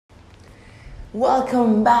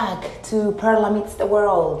Welcome back to Perla Meets the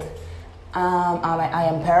World. I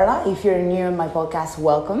am Perla. If you're new in my podcast,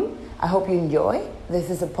 welcome. I hope you enjoy. This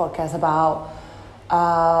is a podcast about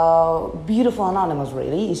beautiful anonymous,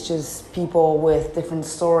 really. It's just people with different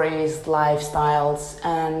stories, lifestyles,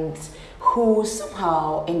 and who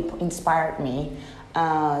somehow inspired me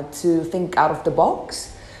to think out of the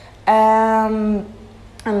box. And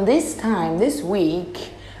this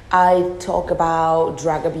week, I talk about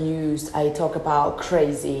drug abuse. I talk about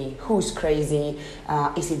crazy. Who's crazy?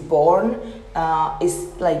 Is it born?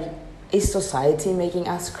 Is society making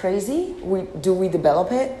us crazy? Do we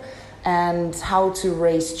develop it? And how to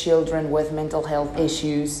raise children with mental health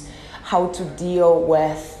issues? How to deal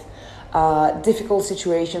with difficult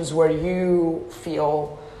situations where you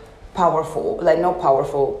feel powerful, like not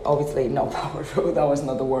powerful, obviously not powerful. That was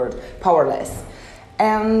not the word. Powerless.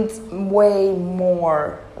 And way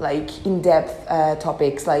more like in-depth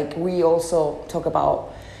topics. Like we also talk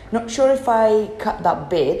about, not sure if I cut that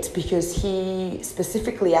bit because he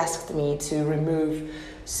specifically asked me to remove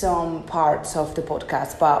some parts of the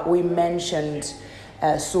podcast, but we mentioned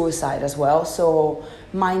suicide as well. So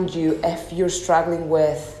mind you, if you're struggling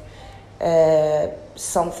with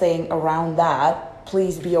something around that,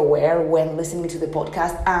 please be aware when listening to the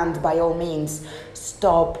podcast, and by all means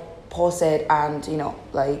stop, pause it, and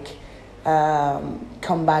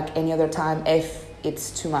come back any other time if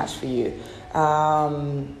it's too much for you.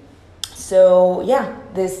 So yeah,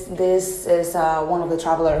 this is one of the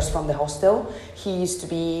travelers from the hostel. He used to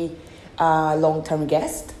be a long-term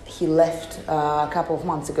guest. He left a couple of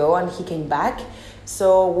months ago and he came back.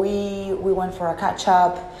 So we went for a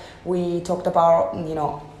catch-up. We talked about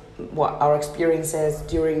what our experiences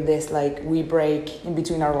during this wee break in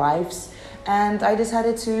between our lives. And I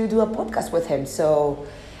decided to do a podcast with him. So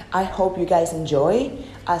I hope you guys enjoy.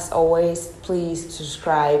 As always, please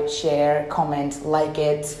subscribe, share, comment, like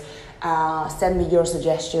it. Send me your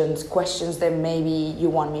suggestions, questions that maybe you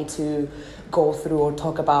want me to go through or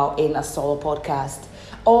talk about in a solo podcast.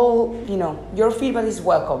 All, your feedback is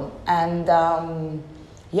welcome. And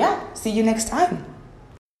see you next time.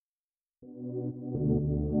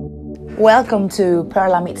 Welcome to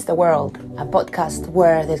Perla Meets the World, a podcast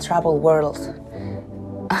where the travel world.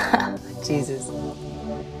 Jesus.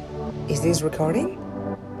 Is this recording?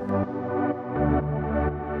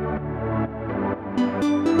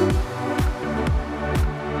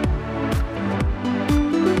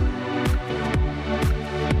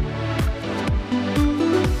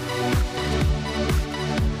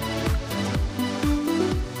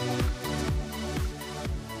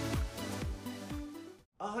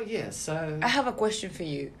 So I have a question for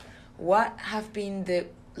you. What have been the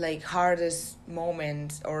hardest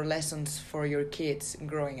moments or lessons for your kids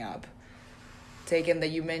growing up? Taken that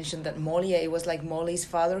you mentioned that Molly, it was Molly's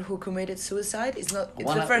father who committed suicide. It's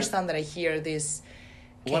the first time that I hear this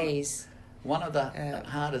case. One of the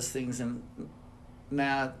hardest things, and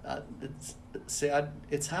now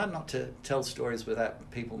it's hard not to tell stories without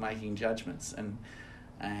people making judgments,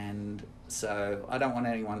 and so I don't want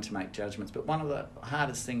anyone to make judgments, but one of the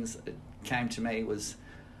hardest things that came to me was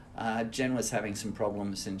Jen was having some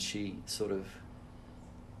problems and she sort of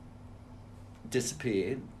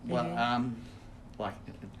disappeared. Mm-hmm. Well,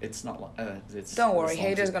 it's not like... it's. Don't worry,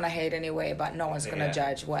 haters going to hate anyway, but no one's going to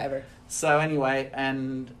judge, whatever. So anyway,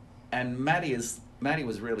 and Maddie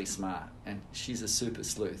was really smart, and she's a super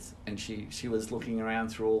sleuth, and she was looking around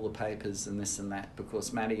through all the papers and this and that,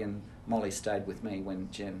 because Maddie and Molly stayed with me when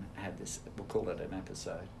Jen had this, we'll call it an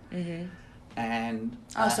episode. Mm-hmm. And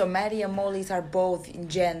so Maddie and Molly's are both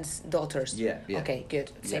Jen's daughters. Yeah. Okay,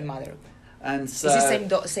 good. Same mother. And so is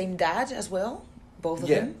it same dad as well? Both of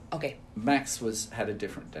them? Okay. Max had a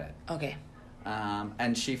different dad. Okay.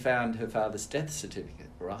 And she found her father's death certificate,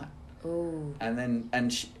 right? Ooh. And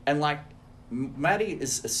Maddie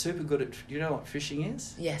is super good at, you know what fishing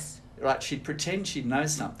is? Yes. Right, she'd pretend she'd know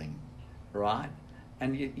something, right?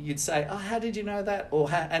 And you'd say, "Oh, how did you know that?"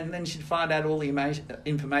 And then she'd find out all the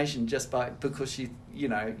information just because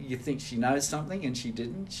you think she knows something and she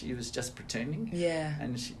didn't. She was just pretending. Yeah.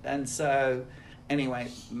 And so, anyway,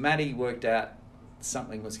 Maddie worked out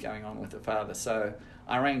something was going on with her father. So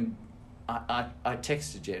I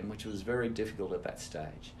texted Jen, which was very difficult at that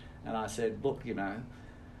stage, and I said, "Look,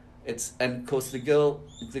 it's," and of course the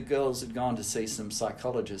girls had gone to see some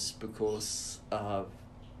psychologists because of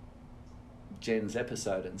Jen's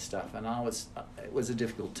episode and stuff, and it was a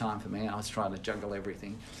difficult time for me. I was trying to juggle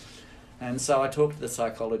everything, and so I talked to the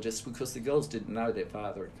psychologist because the girls didn't know their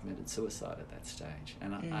father had committed suicide at that stage,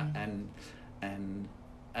 and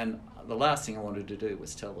the last thing I wanted to do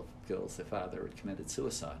was tell the girls their father had committed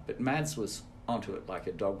suicide. But Mads was onto it like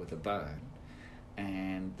a dog with a bone,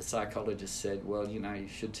 and the psychologist said, well, you know, you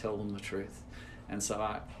should tell them the truth. And so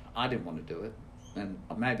I didn't want to do it, and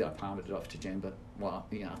maybe I palmed it off to Jen, but well,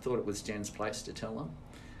 you know, I thought it was Jen's place to tell them.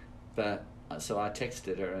 But so I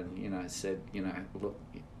texted her and, you know, said, you know, look,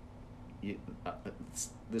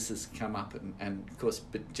 this has come up, and of course,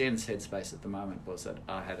 but Jen's headspace at the moment was that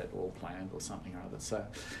I had it all planned or something or other. So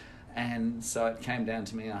it came down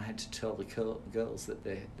to me. I had to tell the girls that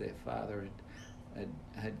their father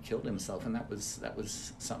had killed himself, and that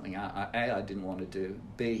was something I didn't want to do.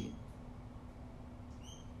 B,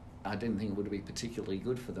 I didn't think it would be particularly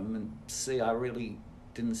good for them, and C, I really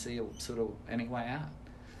didn't see sort of any way out.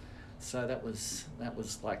 So that was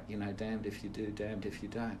like, you know, damned if you do, damned if you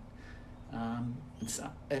don't.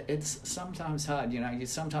 It's sometimes hard, you know.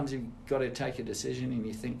 Sometimes you've got to take a decision, and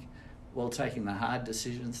you think, well, taking the hard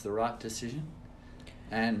decision's the right decision,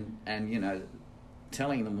 and you know,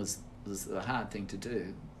 telling them was the hard thing to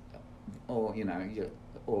do, or you know,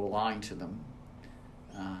 or lying to them.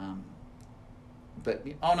 But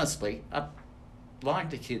honestly, lying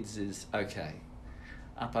to kids is okay.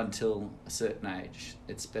 Up until a certain age,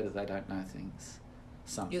 it's better they don't know things.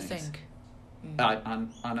 Some You things. think? I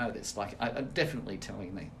know this. Like, I'm definitely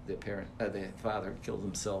telling their father had killed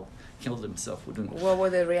himself wouldn't. What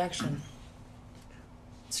was the reaction?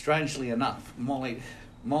 Strangely enough, Molly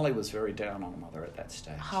was very down on her mother at that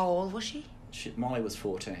stage. How old was she? Molly was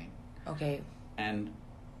 14. Okay. And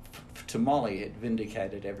to Molly, it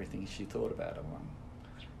vindicated everything she thought about her mum.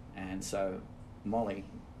 And so Molly,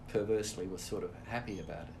 perversely, was sort of happy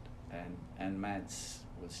about it. And Mads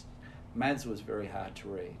was very hard to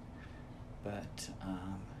read. But,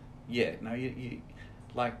 yeah, no, you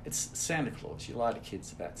like, it's Santa Claus. You lie to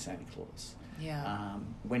kids about Santa Claus. Yeah.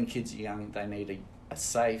 When kids are young, they need a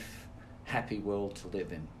safe, happy world to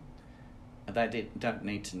live in. And they don't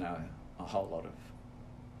need to know a whole lot of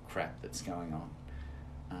crap that's going on.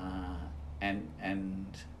 And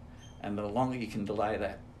the longer you can delay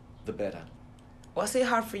that, the better. Was it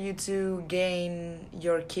hard for you to gain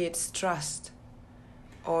your kids' trust?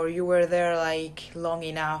 Or you were there like long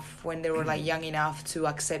enough when they were like young enough to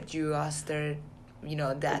accept you as their, you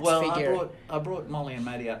know, that figure? Well, I brought Molly and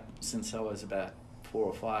Maddie up since I was about 4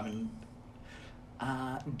 or 5, and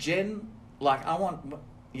Jen, like, I want,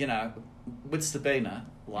 you know, with Sabina,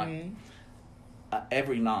 like,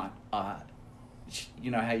 every night,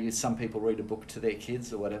 you know how some people read a book to their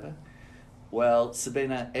kids or whatever? Well,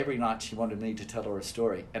 Sabina, every night she wanted me to tell her a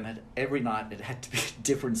story, and every night it had to be a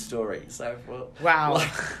different story. So, well, wow.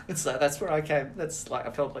 Like, so that's where I came. That's like,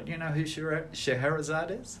 I felt like, you know who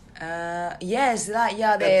Scheherazade is? Yes, the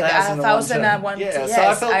 1001. Yeah, yes, so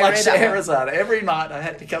I felt like read Scheherazade. Every night I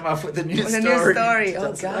had to come up with a new story.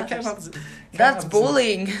 Oh, gosh. That's up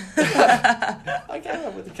bullying. I came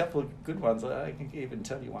up with a couple of good ones. I can even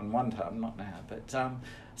tell you one time, not now. But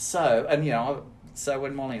so, and you know, so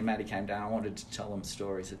when Molly and Maddie came down, I wanted to tell them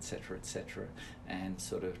stories, etc., and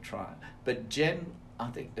sort of try. But Jen, I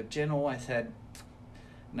think Jen always had.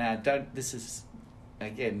 Now, don't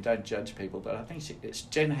judge people, but I think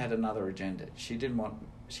Jen had another agenda. She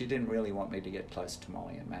didn't really want me to get close to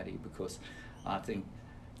Molly and Maddie, because I think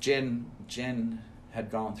Jen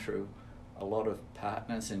had gone through a lot of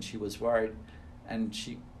partners, and she was worried, and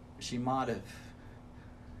she might have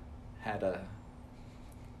had a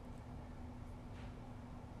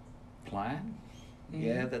plan.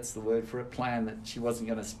 Yeah, that's the word for it. Plan that she wasn't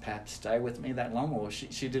going to perhaps stay with me that long, or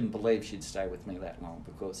she didn't believe she'd stay with me that long,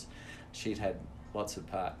 because she'd had lots of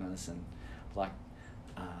partners, and like,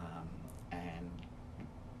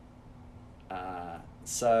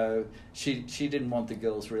 so she didn't want the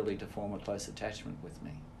girls really to form a close attachment with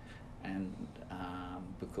me, and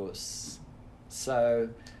because so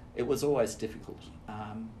it was always difficult.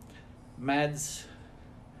 Molly,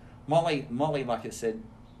 like I said,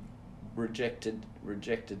 rejected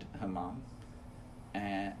her mum,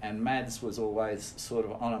 and Mads was always sort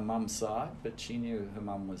of on her mum's side, but she knew her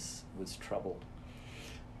mum was troubled.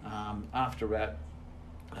 After about,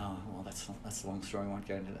 that's a long story, I won't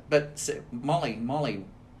go into that. But so, Molly,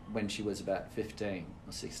 when she was about 15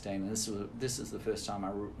 or 16, and this is the first time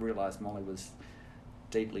I realised Molly was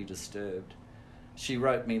deeply disturbed. She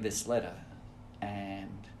wrote me this letter, and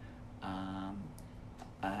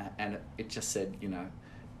it just said, you know,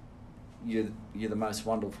 you're the most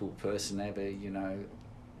wonderful person ever, you know,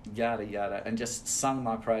 yada yada, and just sung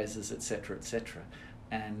my praises, etc.,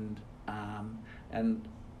 and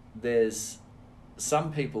there's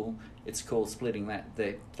some people, it's called splitting that,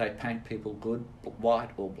 they paint people good,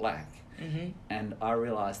 white or black, and I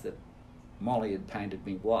realised that Molly had painted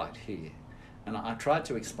me white here, and I tried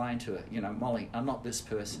to explain to her, you know, Molly, I'm not this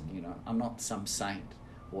person, you know, I'm not some saint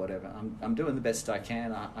whatever. I'm doing the best I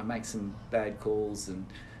can. I make some bad calls and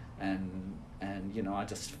you know, I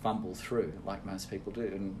just fumble through like most people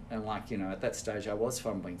do. And like, you know, at that stage I was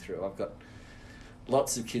fumbling through. I've got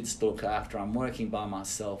lots of kids to look after. I'm working by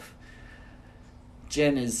myself.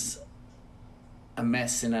 Jen is a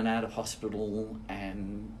mess in and out of hospital,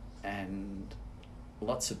 and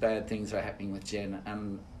lots of bad things are happening with Jen,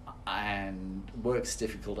 and work's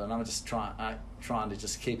difficult, and I'm just trying to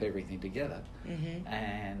just keep everything together. Mm-hmm.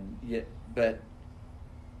 And yeah, but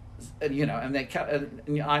you know, and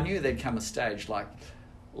I knew there'd come a stage like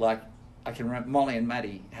I can remember Molly and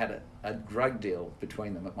Maddie had a drug deal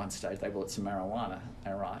between them at one stage. They bought some marijuana,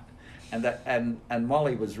 all right, and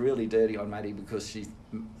Molly was really dirty on Maddie because she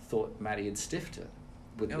thought Maddie had stiffed her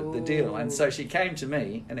with the deal, and so she came to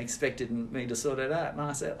me and expected me to sort it out, and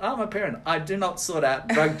I said, I'm a parent, I do not sort out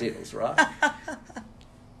drug deals, right?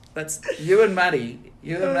 That's you and Maddie.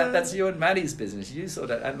 That's you and Maddie's business. You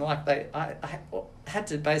sort of, and like I had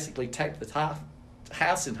to basically take the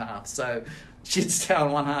house in half, so she'd stay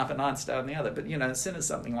on one half and I'd stay on the other. But you know, as soon as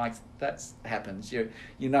something like that happens, you're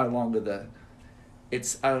no longer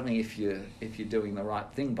it's only if you're doing the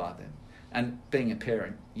right thing by them. And being a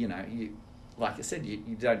parent, you know, you, like I said,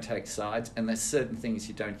 you don't take sides, and there's certain things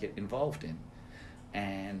you don't get involved in,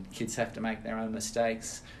 and kids have to make their own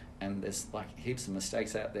mistakes, and there's like heaps of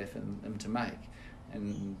mistakes out there for them to make.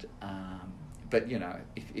 And but you know,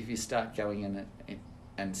 if you start going in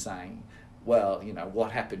and saying, well, you know,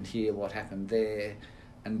 what happened here, what happened there,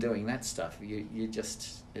 and doing that stuff, you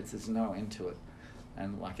just, there's no end to it.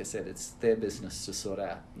 And like I said, it's their business to sort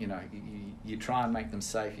out. You know, you try and make them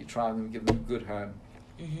safe, you try and give them a good home,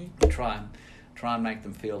 Mm-hmm. you try and make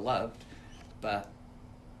them feel loved, but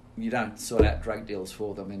you don't sort out drug deals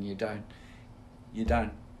for them, and you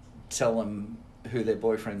don't tell them who their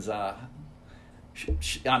boyfriends are.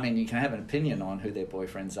 I mean, you can have an opinion on who their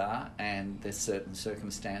boyfriends are, and there's certain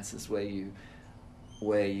circumstances where you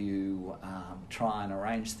try and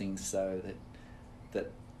arrange things so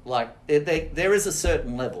that like there is a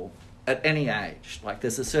certain level at any age. Like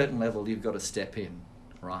there's a certain level you've got to step in,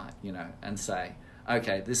 right? You know, and say,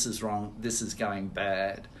 okay, this is wrong. This is going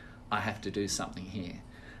bad. I have to do something here.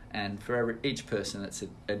 And for each person, it's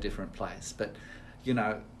a different place. But you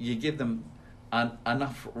know, you give them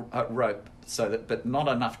enough rope so that, but not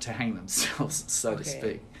enough to hang themselves, so to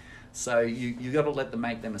speak. So you got to let them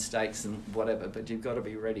make their mistakes and whatever, but you've got to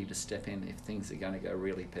be ready to step in if things are going to go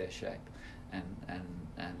really pear-shaped, and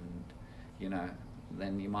you know,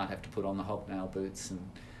 then you might have to put on the hobnail boots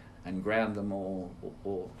and ground them, or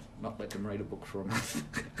not let them read a book for a month.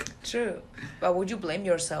 True, but would you blame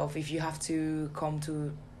yourself if you have to come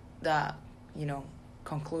to that, you know,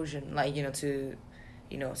 conclusion, like, you know, to,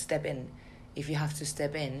 you know, step in? If you have to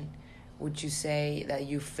step in, would you say that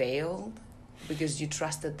you failed because you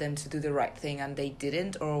trusted them to do the right thing and they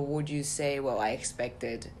didn't? Or would you say, well, I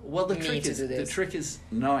expected the trick is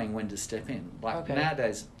knowing when to step in. Like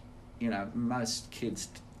nowadays, you know, most kids,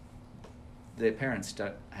 their parents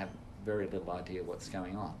don't have very little idea what's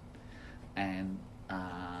going on. And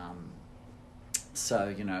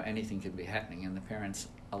so, you know, anything can be happening, and the parents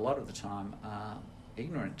a lot of the time are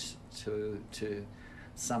ignorant to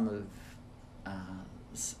some of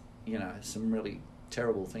you know, some really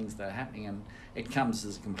terrible things that are happening, and it comes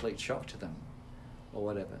as a complete shock to them or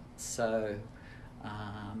whatever. So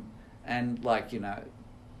and like, you know,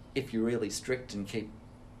 if you're really strict and keep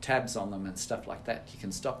tabs on them and stuff like that, you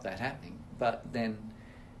can stop that happening. But then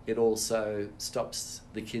it also stops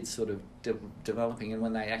the kids sort of developing, and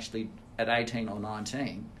when they actually, at 18 or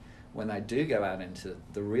 19, when they do go out into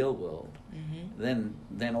the real world, mm-hmm.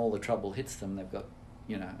 then all the trouble hits them. They've got,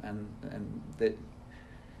 you know, and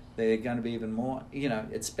they're going to be even more, you know,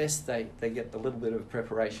 it's best they get a little bit of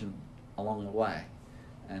preparation along the way,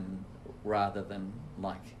 and rather than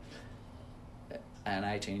like an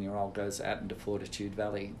 18-year-old goes out into Fortitude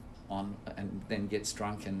Valley and then gets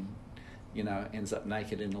drunk and, you know, ends up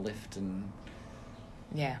naked in a lift and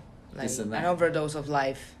like this and that. An overdose of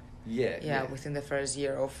life. Yeah. Within the first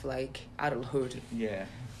year of like adulthood.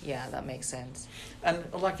 Yeah, that makes sense. And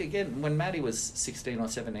like, again, when Maddie was 16 or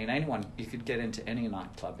 17, you could get into any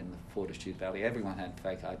nightclub in the Fortitude Valley. Everyone had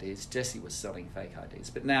fake IDs. Jessie was selling fake IDs,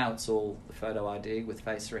 but now it's all the photo ID with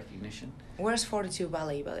face recognition. Where's Fortitude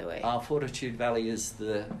Valley, by the way? Fortitude Valley is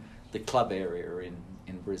the club area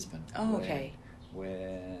in Brisbane. Oh, okay.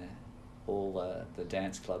 Where all the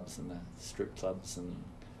dance clubs and the strip clubs and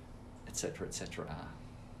etc. are.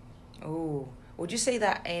 Oh, would you say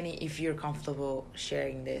that if you're comfortable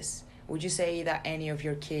sharing this, would you say that any of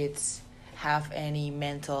your kids have any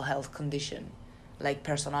mental health condition, like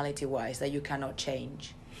personality-wise, that you cannot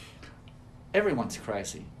change? everyone's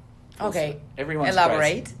crazy. Okay. Everyone's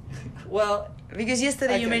Elaborate. crazy. Well, Because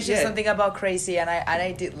yesterday you Okay, mentioned yeah. something about crazy, and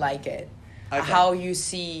I did like it. Okay. How you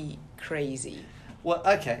see crazy. Well,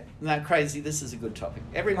 okay. No, crazy. This is a good topic.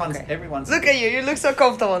 Everyone's. Look at you. You look so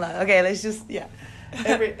comfortable now. Okay, let's just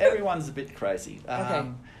Everyone's a bit crazy. Okay.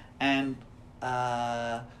 And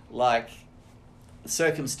like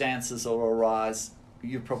circumstances will arise.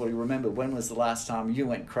 You probably remember, when was the last time you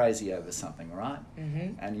went crazy over something, right?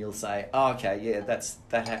 Mm-hmm. And you'll say, "Oh, okay, yeah,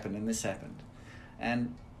 that happened and this happened,"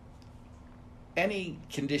 and any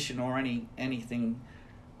condition or anything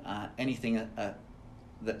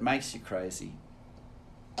that makes you crazy.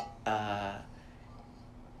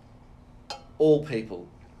 All people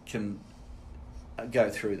can go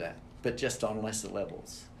through that, but just on lesser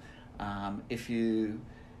levels. If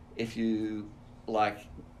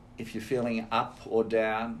you're feeling up or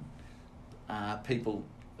down, people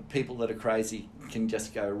that are crazy can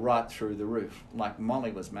just go right through the roof. Like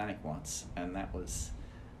Molly was manic once, and that was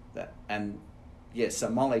that. And yeah, so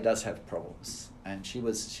Molly does have problems, and she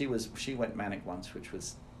went manic once, which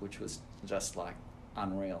was just like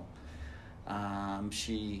unreal.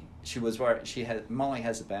 She was worried. Molly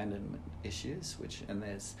has abandonment issues, and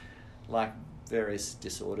there's like various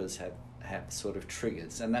disorders have sort of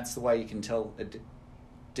triggers, and that's the way you can tell a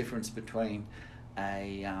difference between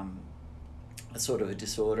a sort of a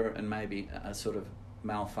disorder and maybe a sort of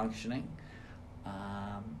malfunctioning.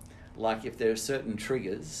 Like if there are certain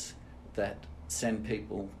triggers that send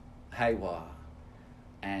people haywire,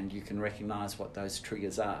 and you can recognise what those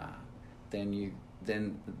triggers are, then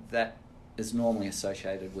that is normally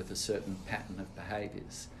associated with a certain pattern of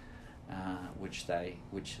behaviours, which they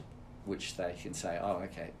can say, oh,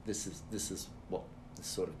 okay, this is what this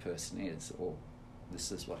sort of person is, or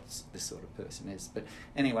this is what this sort of person is. But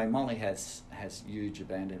anyway, Molly has huge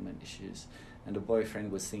abandonment issues, and her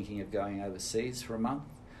boyfriend was thinking of going overseas for a month,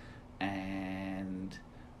 and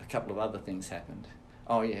a couple of other things happened.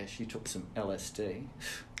 Oh yeah, she took some LSD.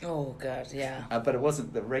 Oh God, yeah. But it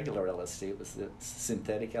wasn't the regular LSD, it was the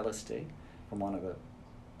synthetic LSD from one of her,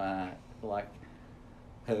 like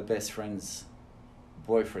her best friend's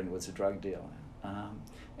boyfriend was a drug dealer.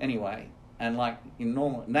 Anyway, and like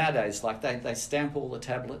nowadays, like they stamp all the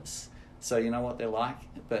tablets, so you know what they're like.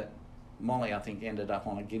 But Molly, I think, ended up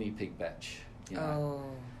on a guinea pig batch. You know?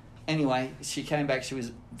 Oh. Anyway, she came back. She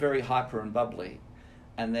was very hyper and bubbly,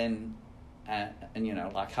 and then, and you know,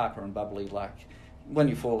 like hyper and bubbly, like when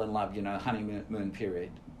you fall in love, you know, honeymoon period.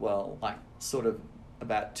 Well, like sort of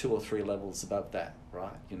about 2 or 3 levels above that,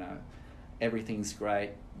 right? You know, everything's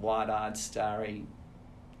great, wide-eyed, starry.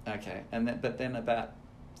 Okay, but then about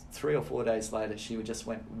 3 or 4 days later, she just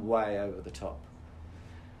went way over the top,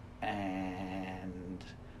 and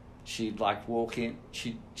she'd like walk in.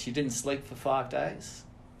 She didn't sleep for 5 days.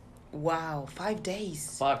 Wow, 5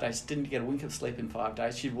 days. 5 days, didn't get a wink of sleep in 5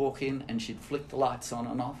 days. She'd walk in and she'd flick the lights on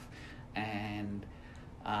and off, and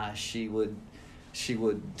she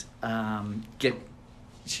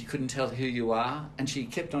couldn't tell who you are, and she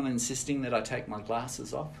kept on insisting that I take my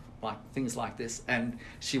glasses off, like things like this, and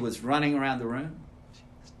she was running around the room. She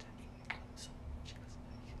was taking her clothes off. She was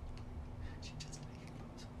naked. She just taking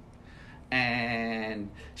clothes off.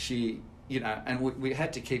 And she, you know, and we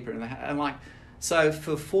had to keep her in the house, and like, so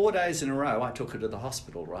for 4 days in a row, I took her to the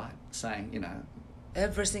hospital, right, saying, you know,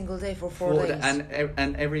 every single day for 4 days.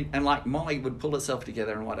 And like Molly would pull herself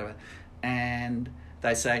together and whatever, and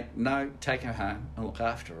they say, no, take her home and look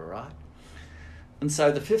after her, right? And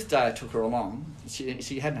so the 5th day I took her along.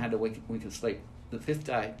 She hadn't had a wink of sleep. The 5th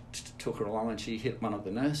day took her along, and she hit one of the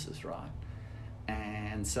nurses, right?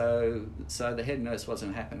 And so the head nurse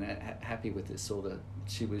wasn't happy with this,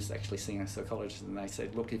 she was actually seeing a psychologist, and they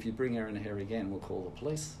said, look, if you bring her in here again, we'll call the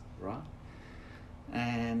police, right?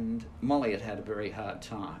 And Molly had a very hard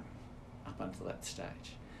time up until that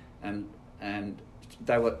stage, and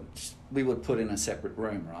we were put in a separate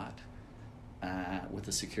room, right, with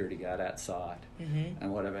a security guard outside, Mm-hmm.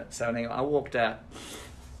 and whatever. So anyway, I walked out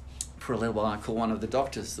for a little while. I called one of the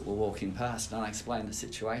doctors that were walking past, and I explained the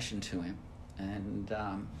situation to him, and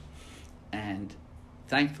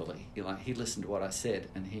thankfully, he listened to what I said,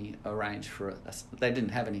 and he arranged for us. They didn't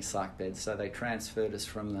have any psych beds, so they transferred us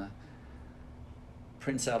from the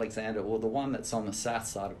Prince Alexander, or the one that's on the south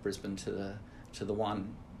side of Brisbane, to the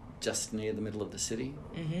one just near the middle of the city.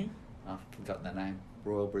 Mm-hmm. I forgot the name.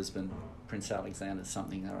 Royal Brisbane, Prince Alexander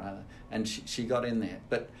something or other. And she got in there.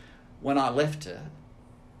 But when I left her,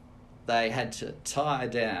 they had to tie her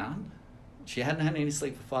down. She hadn't had any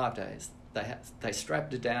sleep for 5 days. They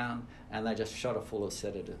strapped her down, and they just shot her full of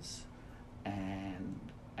sedatives. And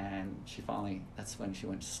she finally, that's when she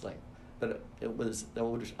went to sleep. but it was,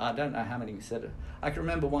 I don't know how many said it. I can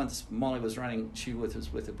remember once Molly was running, she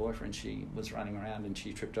was with her boyfriend, she was running around and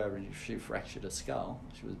she tripped over and she fractured her skull.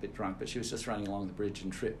 She was a bit drunk, but she was just running along the bridge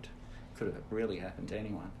and tripped. Could have really happened to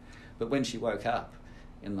anyone. But when she woke up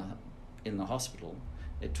in the hospital,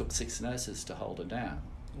 it took 6 nurses to hold her down.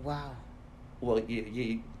 Wow. Well,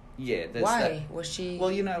 yeah. There's Why? That. Was she...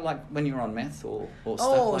 Well, like when you're on meth or stuff like that.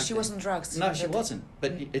 Oh, she wasn't drugs. No, she wasn't.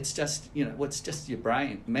 But it's just, it's just your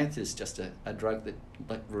brain. Meth is just a drug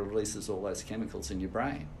that releases all those chemicals in your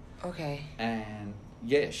brain. Okay. And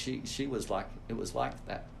yeah, she was like, it was like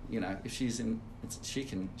that. If she's in, she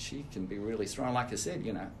can be really strong. Like I said,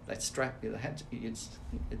 they strap you.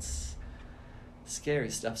 It's scary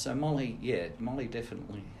stuff. So Molly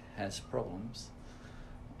definitely has problems.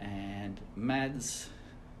 And Mads,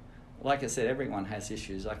 like I said, everyone has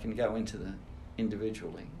issues. I can go into the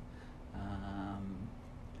individually.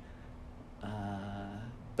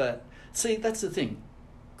 But see, that's the thing.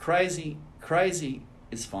 Crazy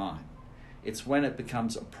is fine. It's when it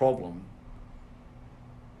becomes a problem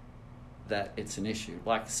that it's an issue.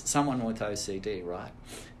 Like someone with OCD, right?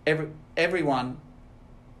 Everyone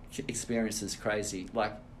experiences crazy.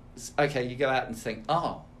 Like, okay, you go out and think,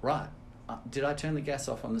 oh, right, did I turn the gas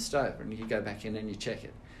off on the stove? And you go back in and you check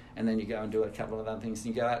it. And then you go and do a couple of other things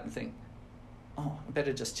and you go out and think, oh, I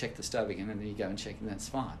better just check the stove again, and then you go and check and that's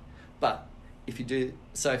fine. But if you do,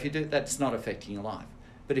 that's not affecting your life.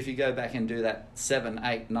 But if you go back and do that 7,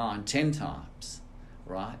 8, 9, 10 times,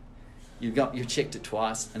 right? You've checked it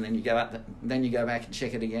twice, and then you go out, then you go back and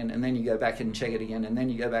check it again, and then you go back and check it again, and then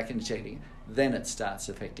you go back and check it again. Then it starts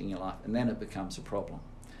affecting your life, and then it becomes a problem.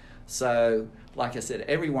 So, like I said,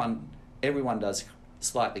 everyone does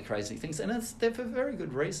slightly crazy things, and they're for very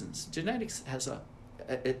good reasons. Genetics has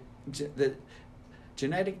the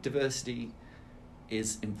genetic diversity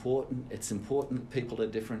is important. It's important that people are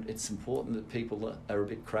different. It's important that people are a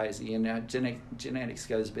bit crazy. And now genetics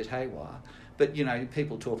goes a bit haywire. But,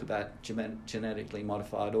 people talk about genetically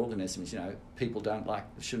modified organisms. People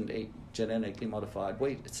shouldn't eat genetically modified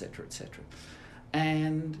wheat, etc., etc.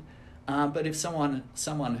 And but if someone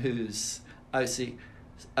who's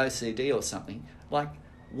OCD or something, like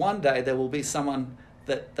one day there will be someone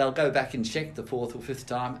that they'll go back and check the 4th or 5th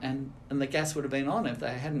time, and the gas would have been on. If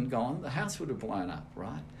they hadn't gone, the house would have blown up,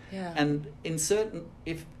 right? Yeah. And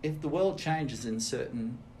if the world changes in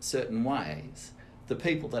certain ways, the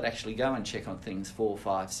people that actually go and check on things 4,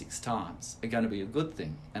 5, 6 times are going to be a good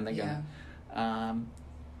thing, and they're going to.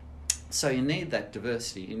 So you need that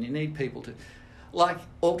diversity, and you need people to, like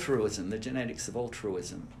altruism, the genetics of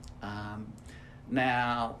altruism.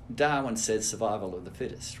 Now Darwin says survival of the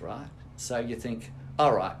fittest, right? So you think,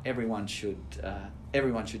 all right, everyone should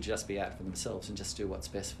just be out for themselves and just do what's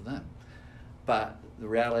best for them. But the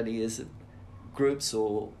reality is that groups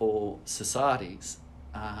or societies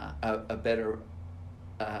are better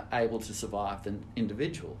able to survive than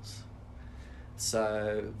individuals.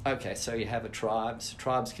 So, okay, so you have a tribe. So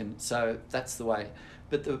tribes can... So that's the way.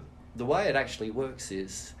 But the way it actually works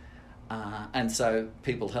is... and so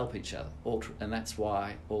people help each other. And that's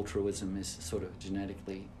why altruism is sort of a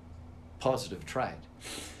genetically positive trait.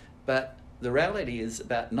 But the reality is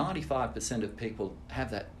about 95% of people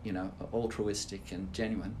have that, altruistic and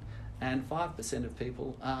genuine, and 5% of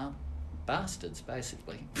people are bastards,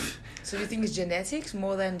 basically. So you think it's genetics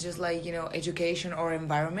more than just education or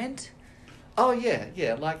environment? Oh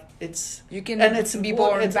yeah, like it's you can be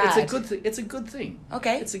born bad. It's a good thing.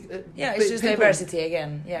 Okay. It's just diversity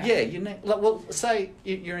again. Yeah. Yeah, well, say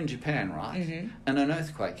you're in Japan, right? Mm-hmm. And an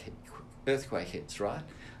earthquake hits, right?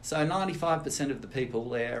 So 95% of the people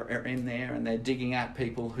there are in there, and they're digging out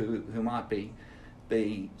people who might be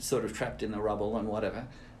sort of trapped in the rubble and whatever.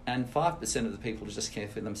 And 5% of the people who just care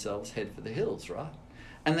for themselves head for the hills, right?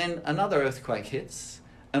 And then another earthquake hits,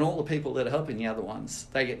 and all the people that are helping the other ones,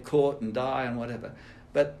 they get caught and die and whatever.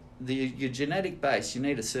 But your genetic base, you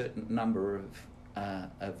need a certain number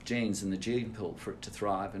of genes in the gene pool for it to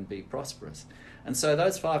thrive and be prosperous. And so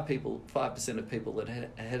those 5% of people that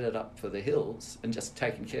headed up for the hills and just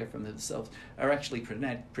taking care of themselves are actually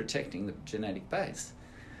protecting the genetic base.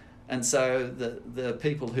 And so the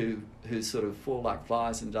people who sort of fall like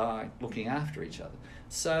flies and die looking after each other.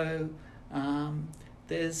 So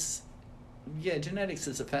genetics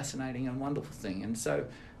is a fascinating and wonderful thing. And so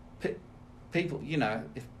people,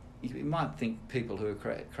 if you might think people who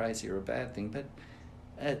are crazy are a bad thing, but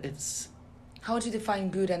it's... How would you define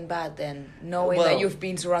good and bad then, knowing that you've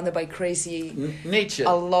been surrounded by crazy Nietzsche,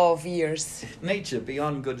 a lot of years? Nietzsche,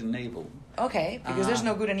 beyond good and evil. Okay, because there's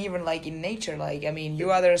no good and evil in nature.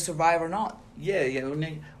 You either survive or not. Yeah.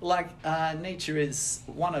 Well, Nietzsche is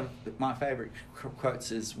one of my favourite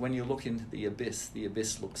quotes. Is when you look into the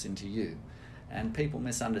abyss looks into you, and people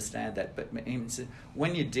misunderstand that. But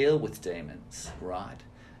when you deal with demons, right,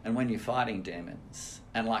 and when you're fighting demons,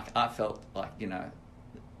 and I felt like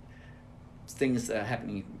things that are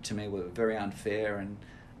happening to me were very unfair,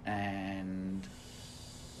 and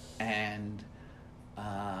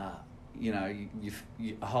a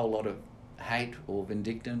whole lot of hate or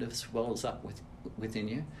vindictiveness wells up within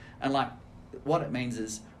you, and what it means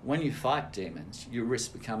is when you fight demons, you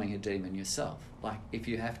risk becoming a demon yourself. If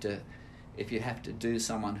you have to do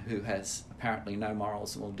someone who has apparently no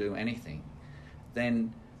morals and will do anything,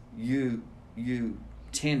 then you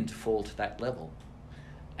tend to fall to that level,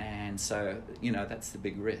 and so that's the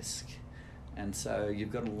big risk, and so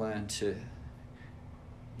you've got to learn to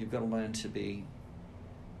be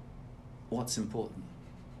what's important.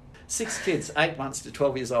 6 kids, 8 months to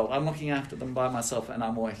 12 years old. I'm looking after them by myself and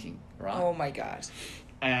I'm working, right? Oh my God.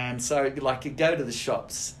 And so you go to the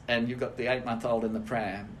shops and you've got the 8-month-old in the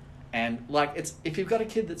pram, and if you've got a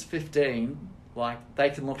kid that's 15, they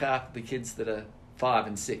can look after the kids that are 5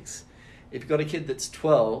 and 6. If you've got a kid that's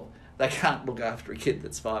 12, they can't look after a kid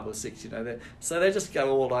that's 5 or 6, so they just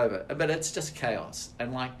go all over. But it's just chaos,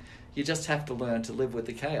 and you just have to learn to live with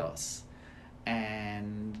the chaos,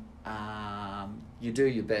 and you do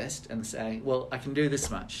your best and say, well, I can do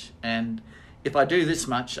this much, and if I do this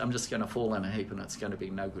much, I'm just going to fall in a heap and it's going to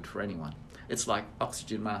be no good for anyone. It's like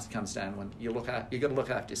oxygen mask comes down when you've got to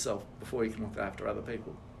look after yourself before you can look after other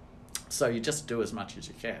people. So you just do as much as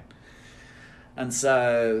you can. And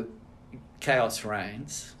so chaos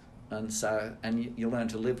reigns, and you learn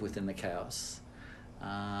to live within the chaos.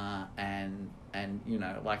 And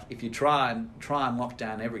if you try and lock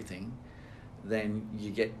down everything, then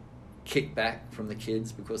you get kickback from the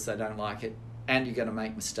kids because they don't like it, and you're going to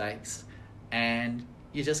make mistakes, and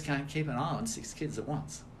you just can't keep an eye on 6 kids at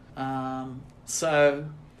once. So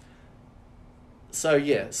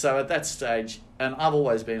at that stage, and I've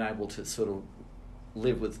always been able to sort of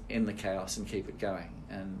live within the chaos and keep it going,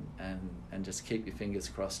 and just keep your fingers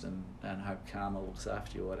crossed and hope karma looks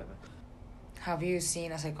after you or whatever. Have you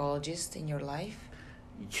seen a psychologist in your life?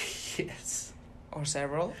 Yes. Or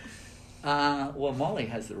several? Well, Molly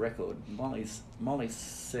has the record. Molly's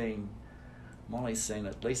seen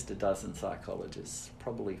at least a dozen psychologists,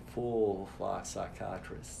 probably 4 or 5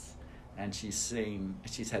 psychiatrists, and she's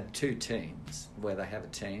had 2 teams where they have a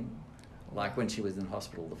team, when she was in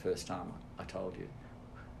hospital the first time I told you.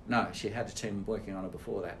 No, she had a team working on her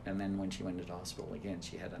before that, and then when she went into hospital again,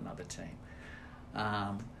 she had another team.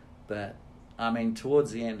 But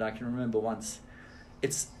towards the end, I can remember once.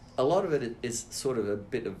 A lot of it is sort of a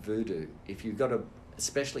bit of voodoo. If you've got to,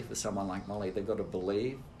 especially for someone like Molly, they've got to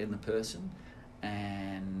believe in the person,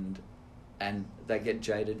 and they get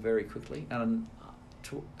jaded very quickly. And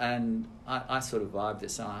I sort of vibe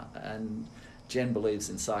this, and Jen believes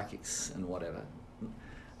in psychics and whatever,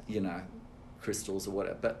 crystals or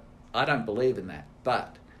whatever. But I don't believe in that.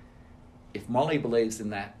 But if Molly believes in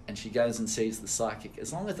that and she goes and sees the psychic,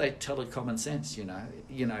 as long as they tell her common sense,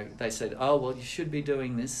 they said, oh, well, you should be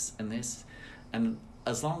doing this and this. And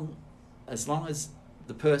as long as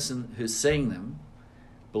the person who's seeing them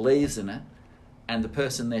believes in it, and the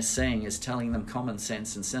person they're seeing is telling them common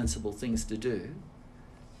sense and sensible things to do,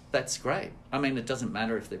 that's great. It doesn't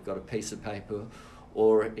matter if they've got a piece of paper,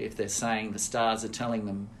 or if they're saying the stars are telling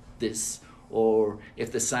them this, or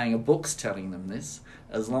if they're saying a book's telling them this,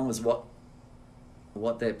 as long as what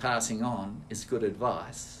they're passing on is good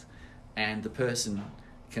advice, and the person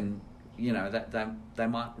can, that they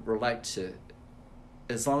might relate to,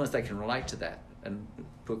 as long as they can relate to that. And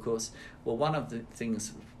of course, one of the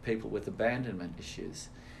things with people with abandonment issues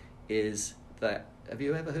is that, have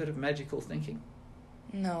you ever heard of magical thinking?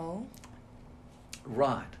 No.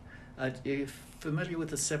 Right. Are you familiar with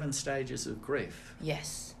the 7 stages of grief?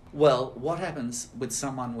 Yes. Well, what happens with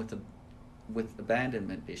someone with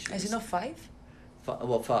abandonment issues? Is it not 5?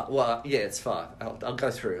 5. Well, yeah, it's 5. I'll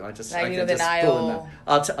go through. Denial.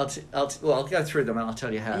 I'll go through them and I'll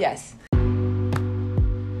tell you how. Yes.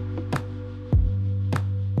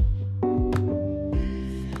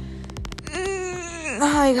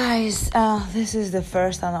 Hi guys, this is the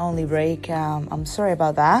first and only break. I'm sorry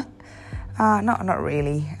about that. Not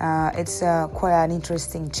really. It's quite an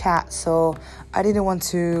interesting chat, so I didn't want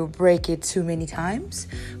to break it too many times.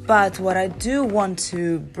 But what I do want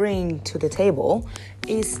to bring to the table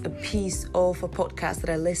is a piece of a podcast that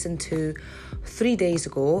I listened to 3 days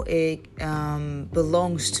ago. It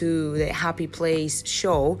belongs to the Happy Place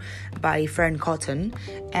show by Fern Cotton,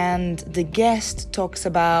 and the guest talks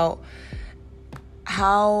about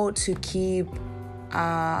how to keep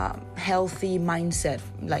healthy mindset,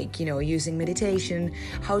 like, you know, using meditation,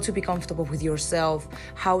 how to be comfortable with yourself,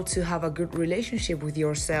 how to have a good relationship with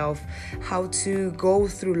yourself, how to go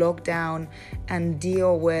through lockdown and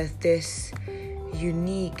deal with this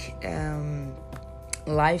unique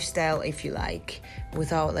lifestyle, if you like,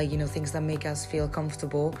 without, like, you know, things that make us feel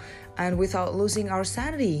comfortable and without losing our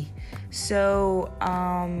sanity. So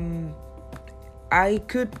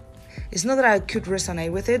it's not that I could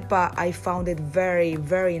resonate with it, but I found it very,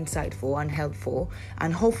 very insightful and helpful,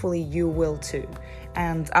 and hopefully you will too.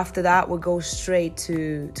 And after that, we'll go straight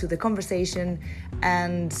to the conversation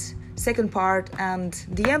and second part and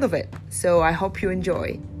the end of it. So I hope you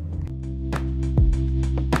enjoy.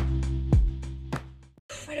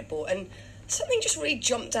 Incredible. And something just really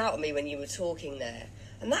jumped out at me when you were talking there,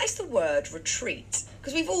 and that is the word retreat.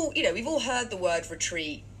 Because we've all heard the word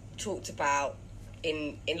retreat talked about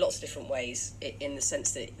in lots of different ways, in the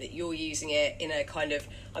sense that you're using it in a kind of,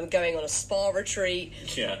 I'm going on a spa retreat.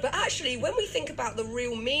 Yeah. But actually, when we think about the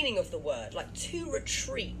real meaning of the word, like to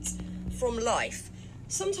retreat from life,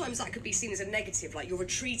 sometimes that could be seen as a negative, like you're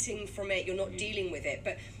retreating from it, you're not dealing with it.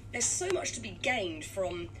 But there's so much to be gained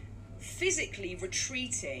from physically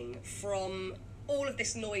retreating from all of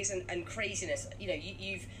this noise and craziness. You know,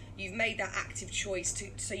 you've made that active choice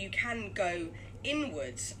so you can go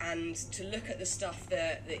inwards and to look at the stuff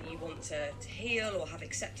that you want to heal or have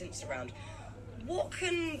acceptance around. What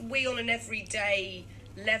can we on an everyday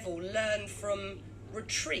level learn from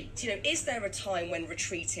retreat? You know, is there a time when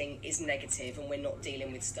retreating is negative and we're not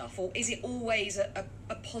dealing with stuff, or is it always a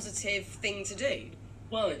positive thing to do?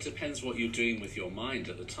 Well, it depends what you're doing with your mind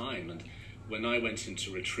at the time. And when I went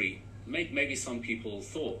into retreat, maybe some people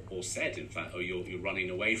thought or said, in fact, oh, you're running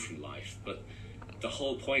away from life. But the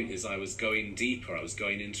whole point is I was going deeper. I was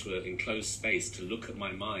going into an enclosed space to look at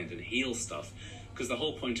my mind and heal stuff. Because the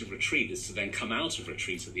whole point of retreat is to then come out of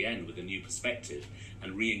retreat at the end with a new perspective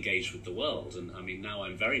and re-engage with the world. And I mean, now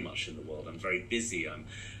I'm very much in the world. I'm very busy. I'm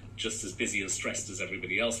just as busy and stressed as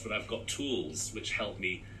everybody else, but I've got tools which help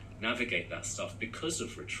me navigate that stuff because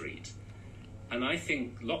of retreat. And I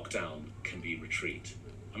think lockdown can be retreat.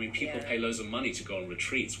 I mean, people pay loads of money to go on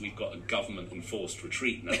retreats. We've got a government-enforced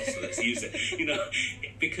retreat now, so let's use it. You know,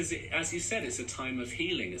 because as you said, it's a time of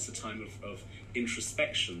healing. It's a time of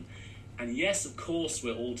introspection. And yes, of course,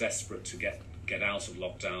 we're all desperate to get out of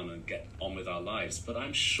lockdown and get on with our lives. But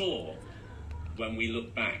I'm sure when we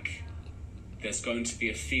look back, there's going to be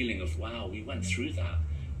a feeling of, wow, we went through that.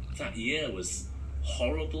 That year was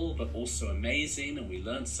horrible, but also amazing. And we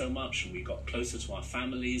learned so much, and we got closer to our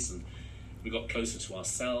families, and we got closer to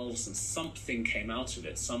ourselves, and something came out of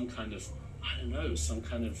it, some kind of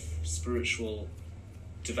spiritual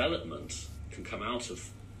development can come out of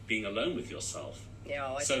being alone with yourself.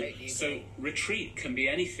 Yeah, I totally agree. So retreat can be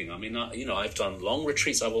anything. I mean, I've done long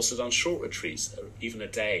retreats. I've also done short retreats, even a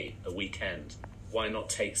day, a weekend. Why not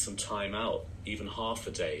take some time out, even half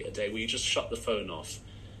a day where you just shut the phone off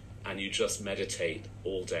and you just meditate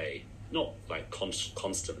all day? Not like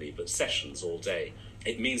constantly, but sessions all day.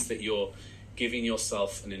 It means that you're giving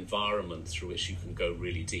yourself an environment through which you can go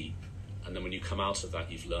really deep. And then when you come out of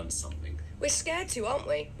that, you've learned something. We're scared to, aren't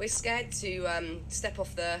we? We're scared to step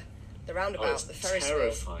off the roundabout, the Ferris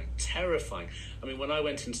wheel. Terrifying. I mean, when I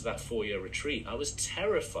went into that 4-year retreat, I was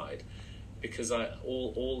terrified because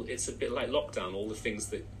it's a bit like lockdown. All the things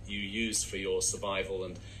that you use for your survival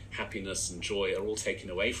and happiness and joy are all taken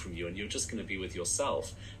away from you, and you're just going to be with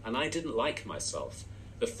yourself. And I didn't like myself.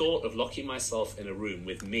 The thought of locking myself in a room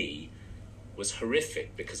with me was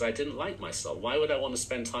horrific because I didn't like myself. Why would I want to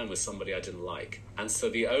spend time with somebody I didn't like? And so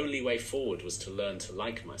the only way forward was to learn to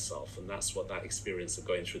like myself. And that's what that experience of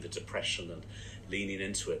going through the depression and leaning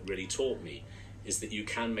into it really taught me, is that you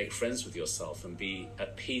can make friends with yourself and be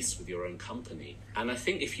at peace with your own company. And I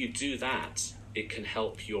think if you do that, it can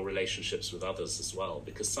help your relationships with others as well,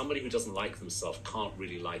 because somebody who doesn't like themselves can't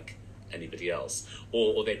really like anybody else,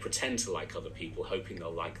 or they pretend to like other people hoping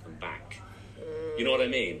they'll like them back. You know what I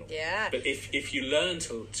mean? Yeah. But if you learn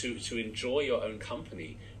to enjoy your own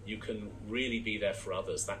company, you can really be there for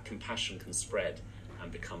others. That compassion can spread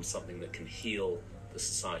and become something that can heal the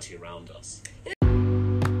society around us.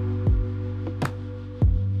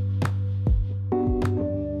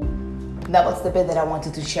 That was the bit that I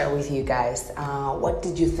wanted to share with you guys. What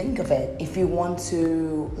did you think of it? If you want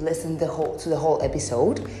to listen to the whole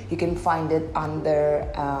episode, you can find it under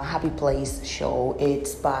Happy Place show.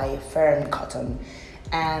 It's by Fern Cotton.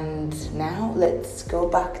 And now let's go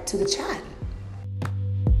back to the chat.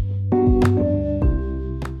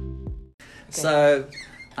 So,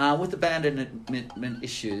 with abandonment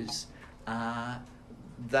issues,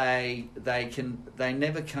 they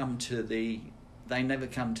never come to the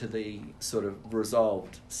sort of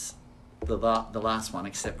resolved, the last one,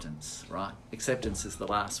 acceptance, right? Acceptance is the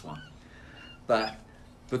last one, but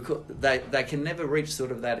because they can never reach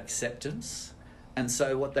sort of that acceptance, and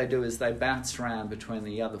so what they do is they bounce around between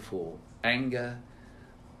the other four: anger,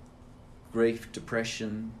 grief,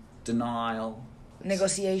 depression, denial,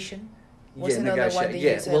 Negotiation. What's yeah, another one that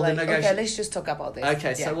you say, well, like, the okay, let's just talk about this.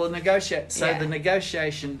 Okay, so we'll negotiate. So Yeah. the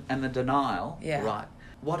negotiation and the denial, Yeah. right?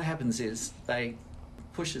 What happens is they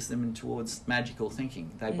pushes them in towards magical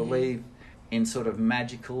thinking. They Mhm. believe in sort of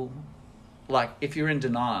magical, like if you're in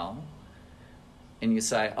denial, and you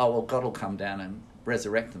say, "Oh well, God will come down and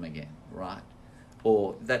resurrect them again," right?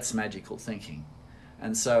 Or that's magical thinking,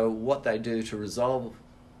 and so what they do to resolve,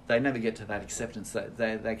 they never get to that acceptance.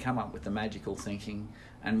 They come up with the magical thinking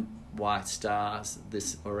and why stars,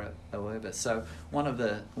 this or whatever. So one of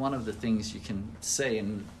the things you can see,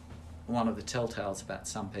 and one of the telltales about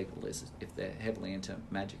some people is if they're heavily into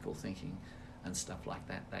magical thinking and stuff like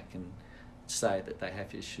that, they can say that they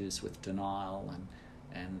have issues with denial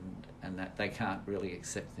and that they can't really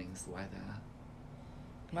accept things the way they are.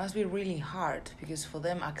 It must be really hard, because for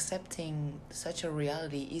them accepting such a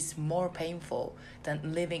reality is more painful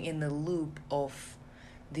than living in the loop of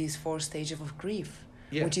these 4 stages of grief,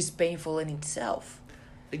 Yeah. which is painful in itself.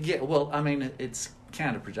 Yeah, well, I mean, it's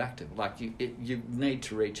counterproductive. Like you need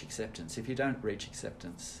to reach acceptance. If you don't reach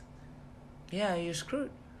acceptance, Yeah, you're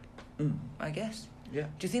screwed, I guess. yeah.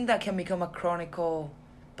 Do you think that can become a chronic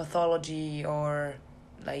pathology or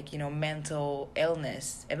mental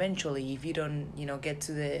illness eventually if you don't, get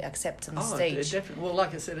to the acceptance stage Definitely. Well,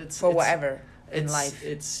 like I said, it's whatever in it's, life?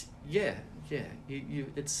 It's you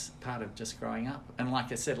it's part of just growing up. And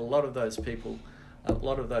like I said, a lot of those people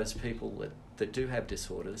that do have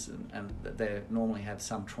disorders and that they normally have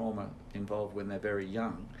some trauma involved when they're very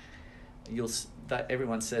young,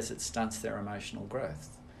 everyone says it stunts their emotional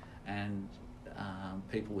growth, and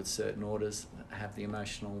people with certain orders have the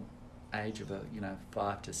emotional age of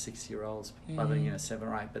 5 to 6 year olds, other 7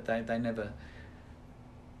 or 8, but they never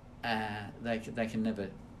they can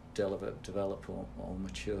never develop or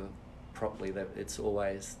mature properly. They've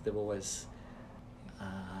always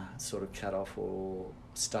sort of cut off or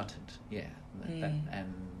stunted,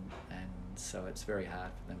 and so it's very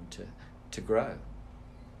hard for them to grow.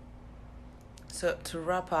 So to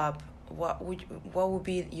wrap up, what would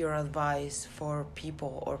be your advice for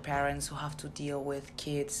people or parents who have to deal with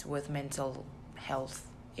kids with mental health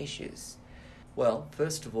issues? Well,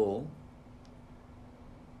 first of all,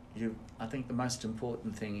 I think the most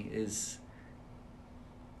important thing is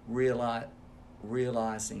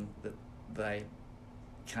realizing that they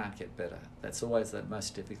can't get better. That's always the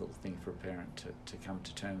most difficult thing for a parent to come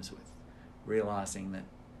to terms with. Realizing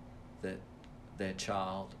that their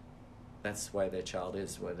child, that's the way their child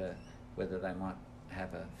is, whether they might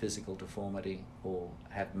have a physical deformity or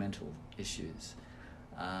have mental issues.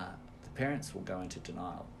 The parents will go into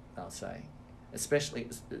denial, they'll say. Especially,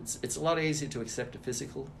 it's a lot easier to accept a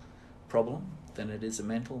physical problem than it is a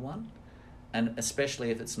mental one. And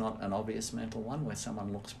especially if it's not an obvious mental one, where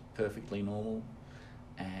someone looks perfectly normal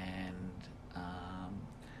and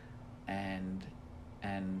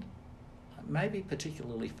maybe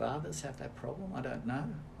particularly fathers have that problem. I don't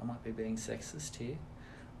know. I might be being sexist here.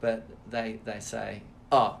 But they say,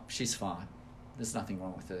 "Oh, she's fine. There's nothing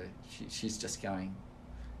wrong with her. She's just going,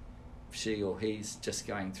 she or he's just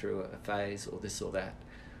going through a phase or this or that,"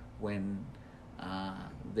 when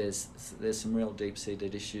there's some real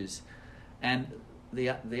deep-seated issues. And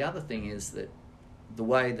the other thing is that the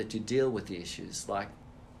way that you deal with the issues, like,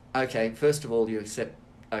 okay, first of all, you accept,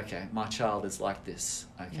 okay, my child is like this,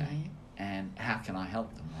 okay, and how can I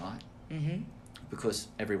help them, right? Mm-hmm. Because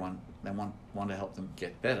everyone, they want to help them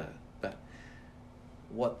get better, but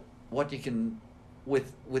what you can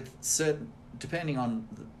with certain, depending on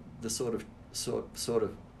the sort of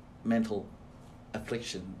mental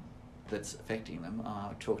affliction that's affecting them,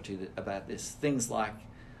 I'll talk to you about this. Things like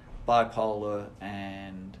bipolar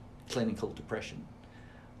and clinical depression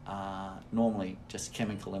are normally just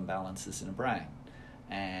chemical imbalances in the brain,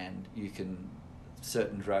 and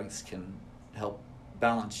certain drugs can help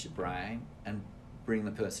balance your brain and bring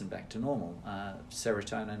the person back to normal.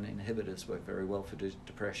 Serotonin inhibitors work very well for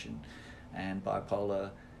depression, and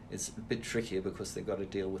bipolar is a bit trickier because they've got to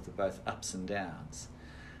deal with both ups and downs.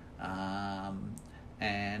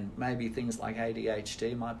 And maybe things like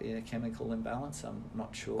ADHD might be a chemical imbalance. I'm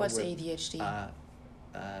not sure. What's ADHD?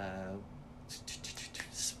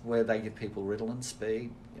 Where they give people Ritalin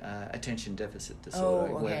speed, attention deficit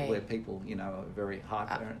disorder, okay. where people, are very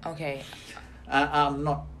hyper. Okay. I'm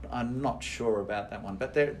not sure about that one,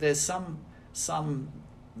 but there's some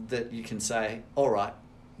that you can say, all right,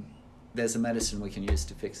 there's a medicine we can use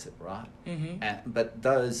to fix it, right? Mm-hmm. But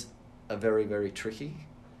those are very, very tricky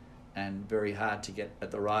and very hard to get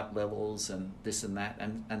at the right levels and this and that,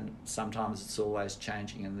 and sometimes it's always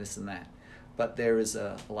changing and this and that. But there is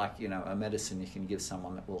a medicine you can give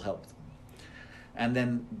someone that will help them. And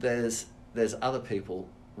then there's other people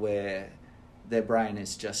where their brain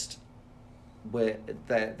is just, where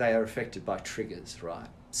they are affected by triggers, right?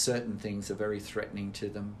 Certain things are very threatening to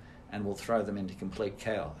them and will throw them into complete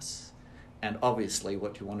chaos. And obviously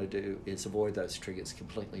what you want to do is avoid those triggers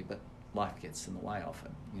completely, but life gets in the way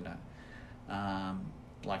often, you know.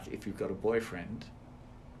 Like if you've got a boyfriend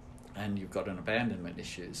and you've got an abandonment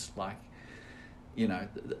issues, like, you know,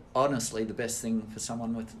 honestly, the best thing for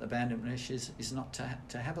someone with abandonment issues is not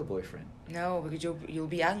to have a boyfriend. No, because you'll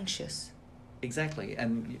be anxious. Exactly,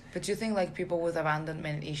 and but do you think like people with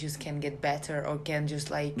abandonment issues can get better or can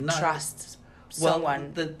just like trust well,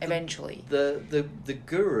 someone eventually? The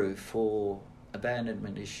guru for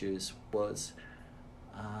abandonment issues was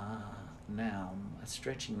now I'm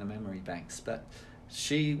stretching the memory banks, but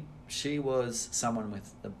she was someone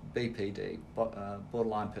with a BPD,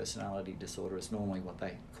 borderline personality disorder is normally what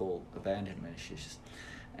they call abandonment issues,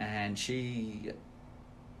 and she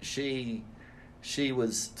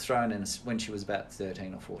was thrown in, when she was about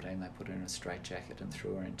 13 or 14, they put her in a straitjacket and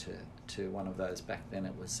threw her into one of those, back then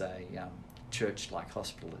it was a church-like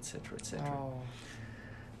hospital, etc., etc. Oh.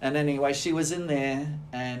 And anyway, she was in there,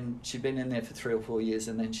 and she'd been in there for 3 or 4 years,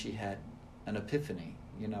 and then she had an epiphany.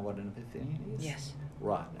 You know what an epiphany is? Yes.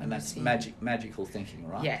 Right, and that's magical thinking,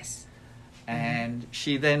 right? Yes. And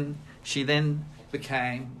she then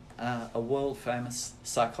became a world-famous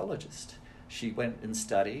psychologist. She went and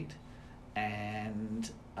studied, and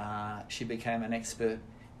she became an expert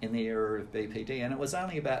in the area of BPD. And it was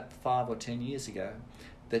only about 5 or 10 years ago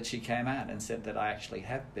that she came out and said that I actually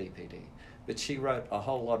have BPD. But she wrote a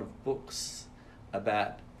whole lot of books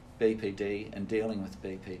about BPD and dealing with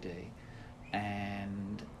BPD,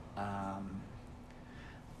 and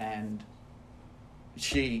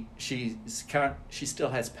she still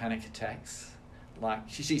has panic attacks. Like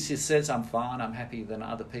she says, I'm fine, I'm happier than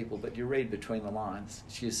other people, but you read between the lines.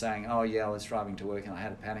 She's saying, oh yeah, I was driving to work and I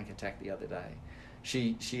had a panic attack the other day.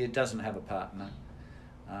 She doesn't have a partner.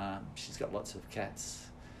 She's got lots of cats.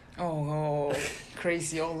 Oh,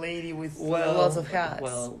 crazy old lady with lots of cats.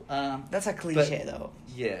 Well, that's a cliche, though.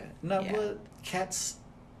 Yeah, no, yeah. Well, cats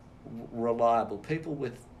reliable. People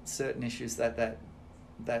with certain issues that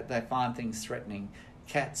they find things threatening.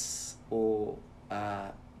 Cats or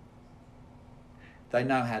they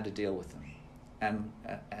know how to deal with them, and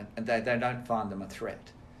they don't find them a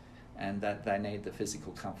threat, and that they need the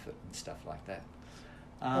physical comfort and stuff like that.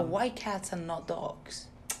 Well, why cats and not dogs?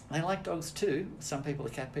 They like dogs too. Some people are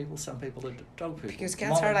cat people, some people are dog people. Because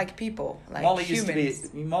cats are like people, like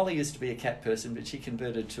humans. Molly used to be a cat person, but she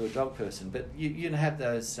converted to a dog person. But you have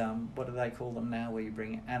those, what do they call them now, where you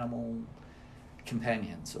bring animal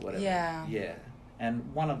companions or whatever. Yeah. Yeah.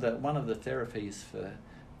 And one of the therapies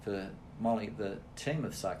for Molly, the team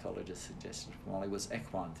of psychologists suggested for Molly, was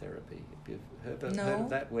equine therapy. Have you heard of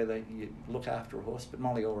that, where you look after a horse? But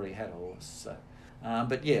Molly already had a horse, so...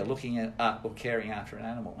 but yeah, looking at or caring after an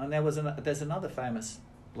animal. And there's another famous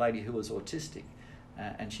lady who was autistic,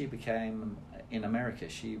 and she became, in America,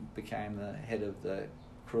 she became the head of the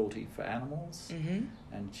cruelty for animals,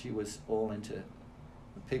 and she was all into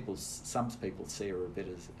some people see her a bit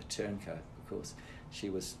as a turncoat, because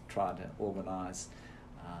she was trying to organise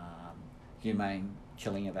humane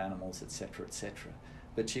killing of animals, etc., etc.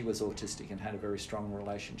 But she was autistic and had a very strong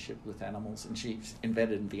relationship with animals, and she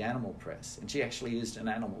invented the animal press, and she actually used an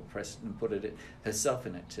animal press and put herself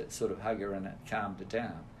in it to sort of hug her, and it calmed her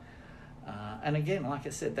down. And again, like I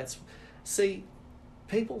said,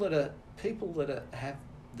 people that have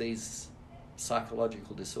these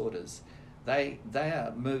psychological disorders, they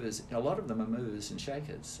are movers. A lot of them are movers and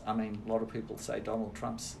shakers. I mean, a lot of people say Donald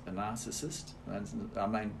Trump's a narcissist. I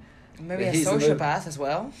mean, maybe a sociopath as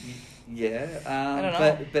well. Yeah, I don't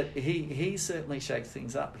know. But he certainly shakes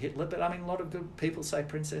things up. Hitler, but I mean, a lot of good people say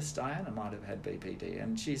Princess Diana might have had BPD,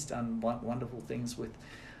 and she's done wonderful things with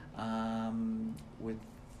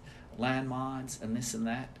landmines and this and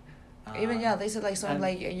that. Even they said like some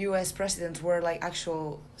like U.S. presidents were like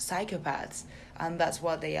actual psychopaths, and that's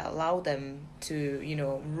what they allowed them to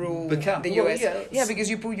rule the U.S. Yeah, because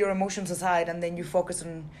you put your emotions aside and then you focus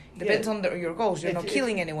on depends on your goals. You're not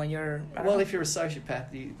killing anyone. If you're a sociopath,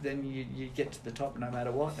 then you get to the top no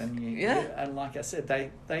matter what, and and like I said,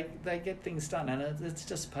 they get things done, and it's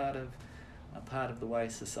just part of a part of the way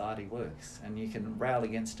society works, and you can rail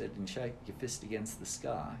against it and shake your fist against the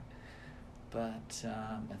sky. But,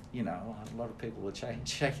 you know, a lot of people are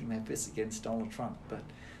shaking their fists against Donald Trump. But,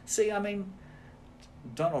 see, I mean,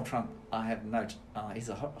 Donald Trump, I have no... he's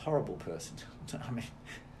a horrible person. I mean...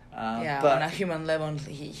 but on a human level,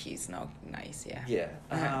 he's not nice,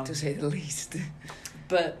 Yeah. to say the least.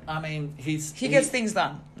 But, I mean, he gets things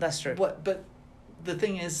done. That's true. But the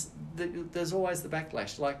thing is, there's always the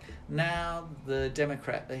backlash. Like, now the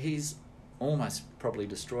Democrat... He's almost probably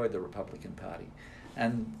destroyed the Republican Party.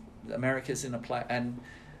 And... America's in a place, and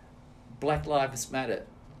Black Lives Matter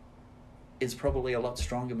is probably a lot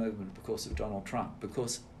stronger movement because of Donald Trump.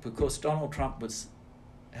 Because Donald Trump was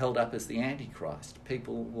held up as the Antichrist.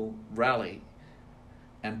 People will rally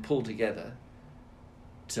and pull together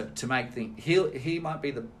to make things. He might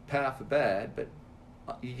be the power for bad, but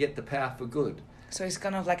you get the power for good. So it's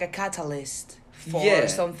kind of like a catalyst for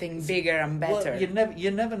something bigger and better. Well,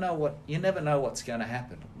 you never know what's going to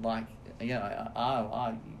happen. Like, you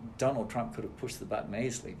know, Donald Trump could have pushed the button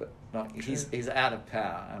easily, but like, he's out of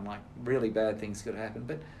power, and like really bad things could happen.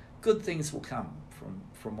 But good things will come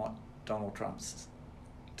from what Donald Trump's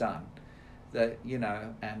done. That, you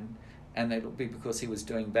know, and it'll be because he was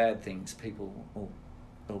doing bad things. People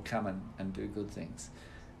will come and do good things,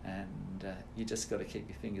 and you just got to keep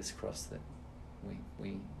your fingers crossed that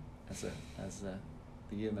we as the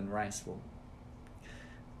human race will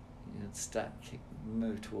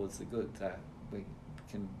move towards the good. That we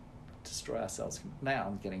can destroy ourselves. Now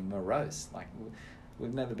I'm getting morose. Like,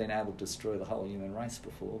 we've never been able to destroy the whole human race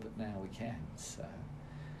before, but now we can. So,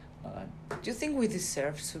 do you think we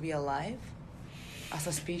deserve to be alive as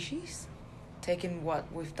a species, taking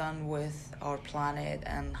what we've done with our planet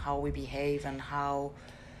and how we behave and how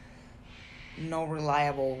not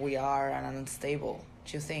reliable we are and unstable?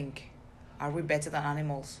 Do you think, are we better than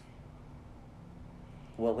animals?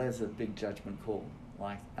 Well, there's a big judgment call.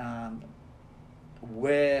 Like,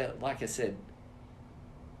 like I said,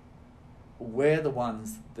 we're the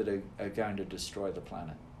ones that are going to destroy the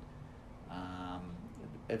planet.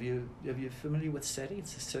 Are you familiar with SETI?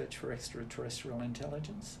 It's a search for extraterrestrial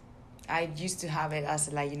intelligence. I used to have it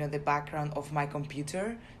as, like, you know, the background of my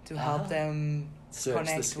computer to help them search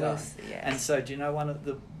connect the sky. with. Yeah. And so, do you know one of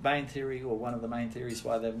the main theories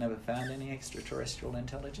why they've never found any extraterrestrial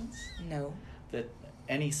intelligence? No. That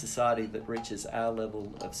any society that reaches our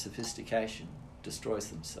level of sophistication destroys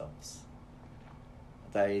themselves.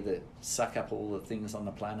 They either suck up all the things on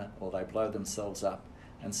the planet or they blow themselves up.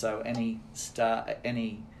 And so any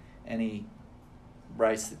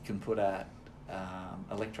race that can put out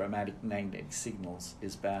electromagnetic signals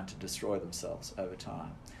is bound to destroy themselves over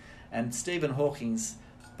time. And Stephen Hawking's,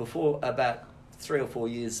 before about 3 or 4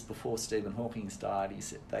 years before Stephen Hawking's died,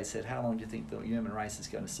 they said, "How long do you think the human race is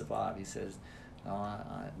going to survive?" He says,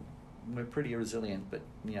 "We're pretty resilient, but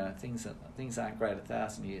you know things aren't great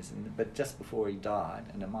 1,000 years." But just before he died,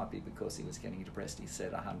 and it might be because he was getting depressed, he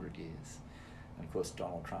said 100 years. And of course,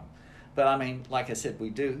 Donald Trump. But I mean, like I said, we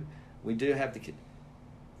do have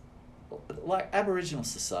like Aboriginal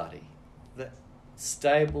society, that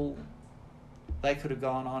stable. They could have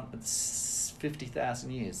gone on 50,000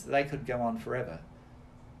 years. They could go on forever.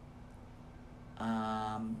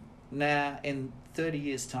 Now, in 30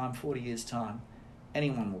 years' time, 40 years' time,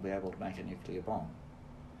 anyone will be able to make a nuclear bomb.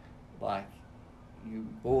 Like,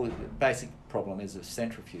 all the basic problem is a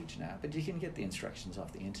centrifuge now, but you can get the instructions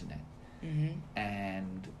off the internet. Mm-hmm.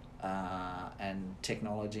 And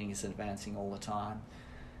technology is advancing all the time.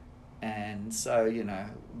 And so, you know,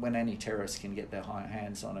 when any terrorist can get their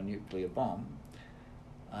hands on a nuclear bomb,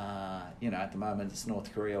 you know, at the moment it's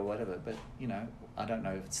North Korea or whatever, but, you know, I don't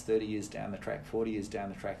know if it's 30 years down the track, 40 years down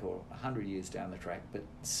the track, or 100 years down the track, but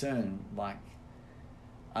soon, like,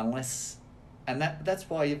 unless... And that's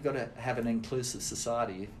why you've got to have an inclusive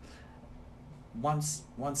society. Once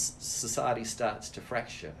society starts to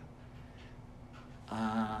fracture,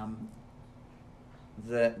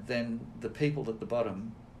 then the people at the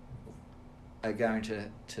bottom are going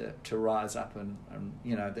to rise up and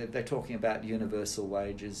you know they're talking about universal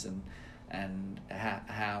wages and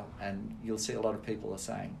how and you'll see a lot of people are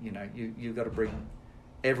saying, you know, you've got to bring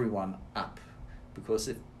everyone up, because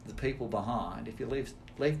if the people behind, if you leave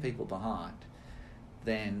people behind,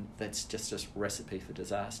 then that's just a recipe for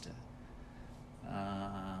disaster.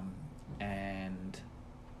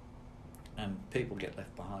 And people get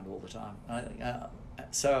left behind all the time.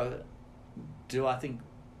 So, do I think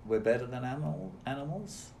we're better than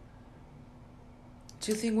animals?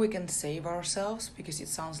 Do you think we can save ourselves? Because it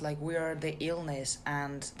sounds like we are the illness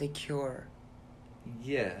and the cure.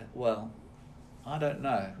 Yeah, well, I don't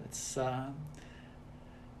know. It's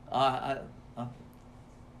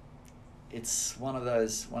it's one of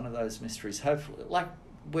those mysteries. Hopefully, like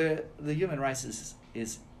where the human race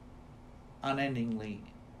is unendingly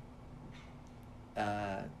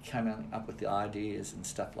coming up with the ideas and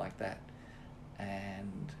stuff like that,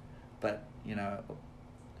 but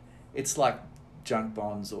it's like junk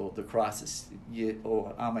bonds or the crisis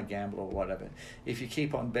or I'm a gambler or whatever. If you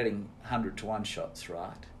keep on betting 100-1 shots,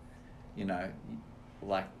 right,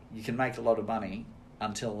 like you can make a lot of money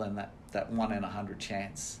until then that 1 in 100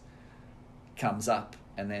 chance comes up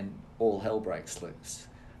and then all hell breaks loose.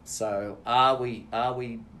 So are we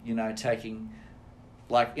taking,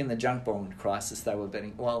 like in the junk bond crisis they were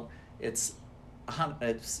betting, well, it's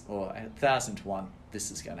 1,000-1 this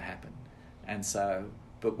is going to happen, and so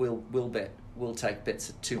but we'll take bets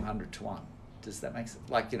at 200-1. Does that make sense?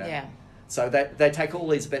 Like Yeah. So they take all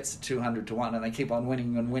these bets at 200-1 and they keep on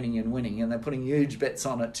winning and winning and winning, and they're putting huge bets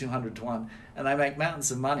on at 200-1 and they make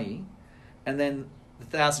mountains of money, and then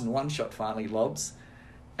the 1,000-1 shot finally lobs,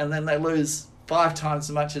 and then they lose 5 times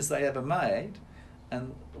as much as they ever made,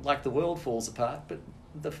 and like the world falls apart. But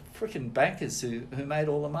the freaking bankers who made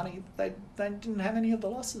all the money, they didn't have any of the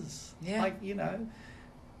losses. Yeah.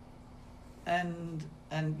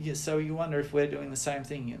 So you wonder if we're doing the same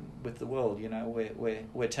thing with the world.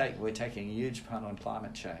 We're taking a huge punt on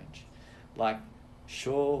climate change. Like,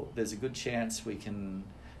 sure, there's a good chance we'll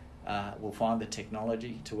find the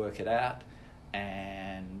technology to work it out,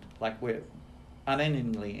 and like we're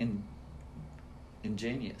unendingly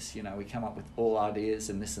ingenious. We come up with all ideas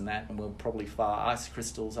and this and that, and we'll probably fire ice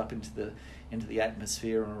crystals up into the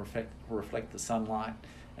atmosphere and reflect the sunlight,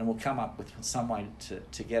 and we'll come up with some way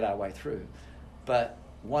to get our way through. But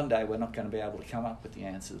one day we're not going to be able to come up with the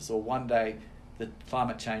answers, or one day the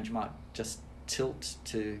climate change might just tilt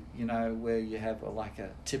to where you have a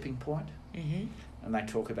tipping point. Mm-hmm. And they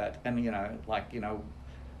talk about, and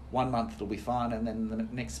 1 month it'll be fine, and then the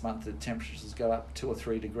next month the temperatures go up 2 or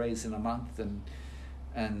 3 degrees in a month, and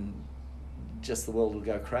just the world will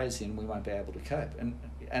go crazy and we won't be able to cope.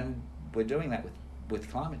 And we're doing that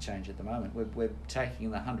with climate change at the moment. We're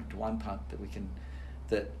taking the 100-1 punt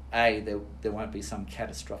that there won't be some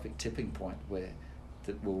catastrophic tipping point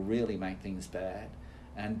that will really make things bad,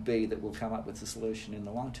 and B, that we'll come up with a solution in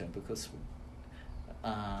the long term, because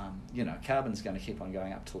carbon's going to keep on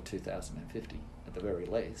going up till 2050 at the very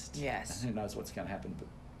least. Yes. And who knows what's going to happen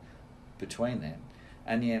between then.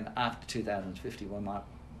 And then after 2050 we might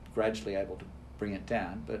gradually able to bring it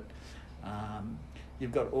down, but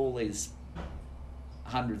you've got all these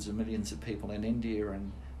hundreds of millions of people in India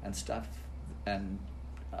and stuff, and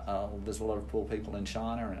there's a lot of poor people in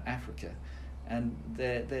China and Africa, and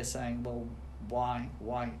they're saying, well, why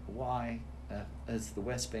has the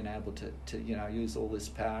West been able to use all this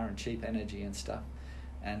power and cheap energy and stuff,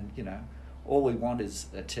 and all we want is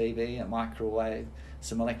a TV, a microwave,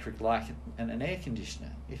 some electric light, and an air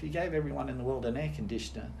conditioner. If you gave everyone in the world an air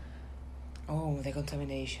conditioner, the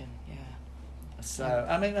contamination, yeah. So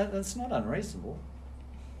I mean, that's not unreasonable.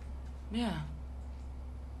 Yeah.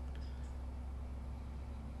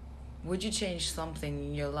 Would you change something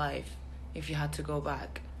in your life if you had to go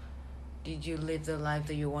back? Did you live the life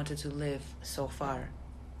that you wanted to live so far?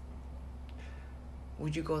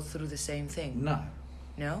 Would you go through the same thing? No.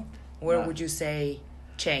 No? Or No. would you say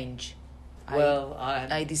change? Well,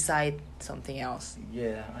 I decide something else.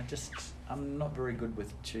 Yeah, I'm not very good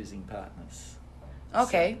with choosing partners.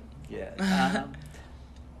 Okay. So, yeah.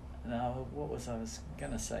 No, what was I was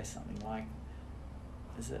going to say something like,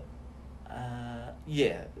 is it?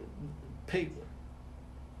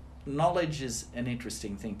 Knowledge is an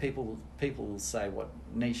interesting thing. People will say what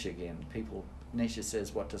Nietzsche again. Nietzsche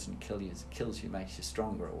says what doesn't kill you kills you makes you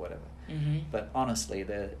stronger or whatever. Mm-hmm. But honestly,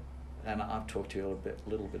 and I've talked to you a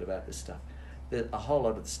little bit about this stuff. There's a whole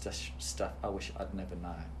lot of stuff I wish I'd never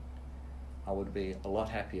known. I would be a lot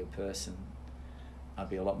happier person. I'd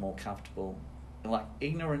be a lot more comfortable. Like,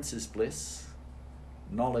 ignorance is bliss,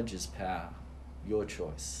 knowledge is power. Your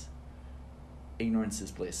choice. Ignorance is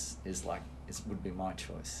bliss would be my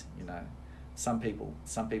choice. Some people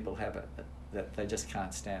have it that they just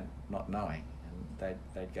can't stand not knowing, and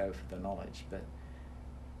they'd go for the knowledge. But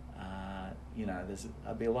I'd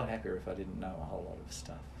be a lot happier if I didn't know a whole lot of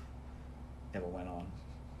stuff ever went on.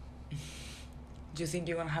 Do you think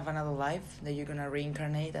you're gonna have another life, that you're gonna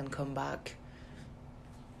reincarnate and come back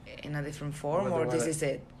in a different form, or this is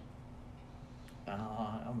it?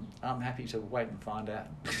 I'm happy to wait and find out.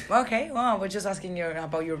 Okay, well, we're just asking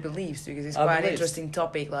about your beliefs, because it's quite an interesting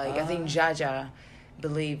topic. Like, I think Jaja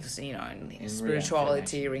believes, in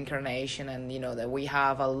spirituality, reincarnation, and that we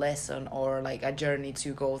have a lesson or like a journey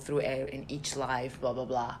to go through in each life, blah blah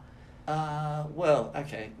blah. Well,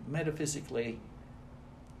 okay, metaphysically,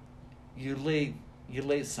 you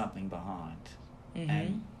leave something behind,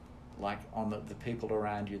 and like on the people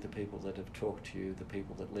around you, the people that have talked to you, the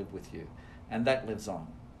people that live with you, and that lives on,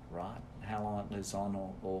 right? How long it lives on,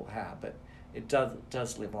 or how, but it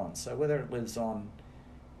does live on. So whether it lives on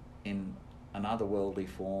in an otherworldly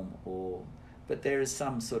form, but there is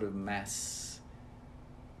some sort of mass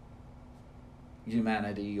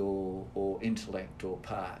humanity or intellect or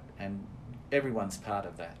part, and everyone's part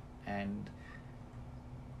of that. And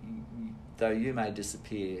though you may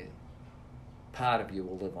disappear, part of you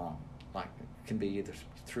will live on. Like, it can be either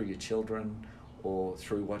through your children or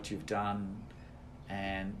through what you've done,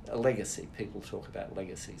 and a legacy. People talk about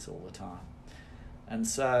legacies all the time. And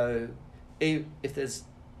so people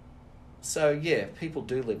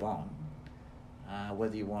do live on,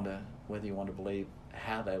 whether you want to believe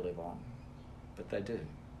how they live on, but they do.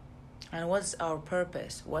 And what's our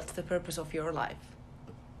purpose? What's the purpose of your life?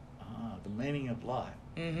 The meaning of life.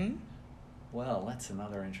 Mm-hmm. Well, that's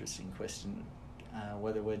another interesting question.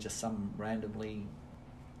 Whether we're just some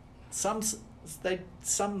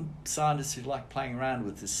scientists who like playing around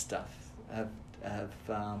with this stuff have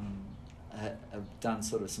done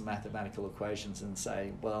sort of some mathematical equations and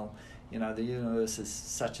say, well, the universe is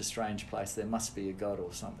such a strange place, there must be a God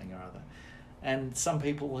or something or other. And some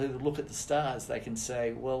people who look at the stars, they can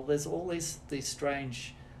say, well, there's all these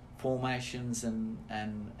strange formations and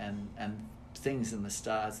things in the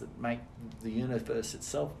stars that make the universe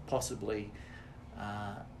itself possibly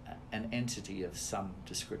an entity of some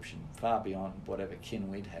description, far beyond whatever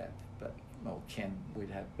kin we'd have, but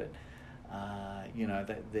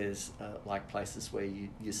there's like places where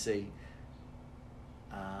you see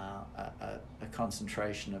a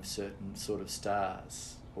concentration of certain sort of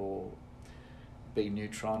stars, or B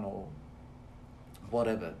neutron or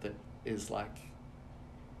whatever, that is like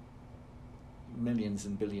millions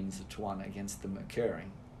and billions to one against them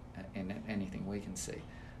occurring in anything we can see.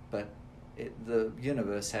 But the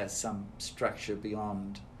universe has some structure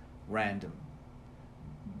beyond random.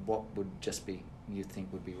 What would just be, you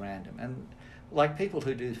think would be random. And like people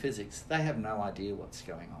who do physics, they have no idea what's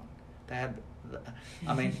going on.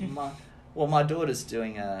 My daughter's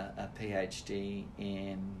doing a PhD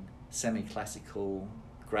in semi-classical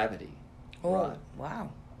gravity. Oh, right?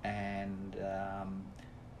 Wow. And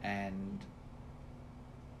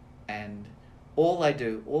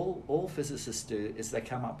all physicists do is they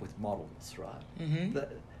come up with models, right? Mm-hmm.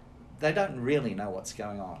 They don't really know what's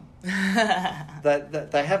going on.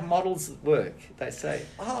 They have models that work. They say,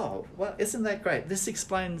 oh, well, isn't that great? This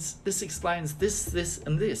explains this,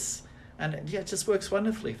 and this. And it just works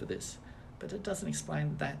wonderfully for this. But it doesn't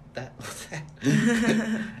explain that or that.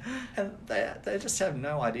 And they just have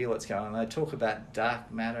no idea what's going on. They talk about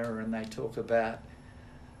dark matter, and they talk about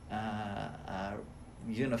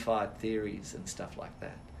unified theories and stuff like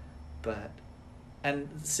that.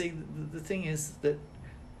 The thing is that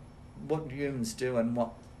what humans do and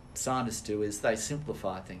what scientists do is they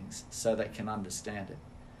simplify things so they can understand it.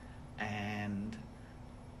 And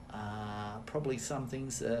probably some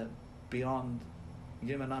things are beyond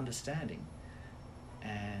human understanding,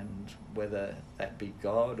 and whether that be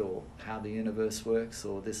God or how the universe works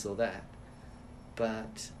or this or that.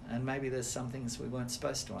 And maybe there's some things we weren't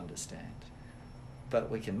supposed to understand. But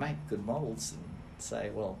we can make good models and say,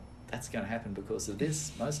 well, that's going to happen because of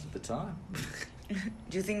this most of the time.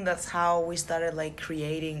 Do you think that's how we started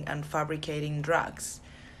creating and fabricating drugs?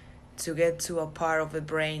 To get to a part of the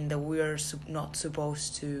brain that we are not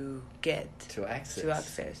supposed to get. To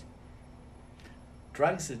access.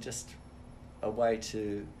 Drugs are just a way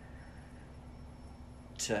to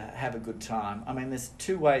have a good time. I mean, there's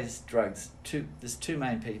two ways there's two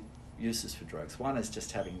main uses for drugs. One is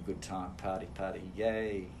just having a good time, party,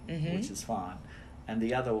 yay, mm-hmm. which is fine. And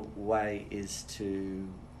the other way is to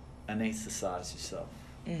anesthetize yourself.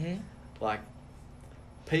 Mm-hmm. Like,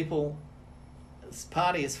 people,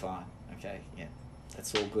 party is fine, okay, yeah,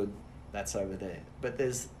 that's all good, that's over there. But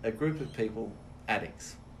there's a group of people,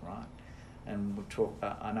 addicts, right? And we'll talk,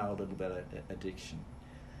 I know a little bit of addiction.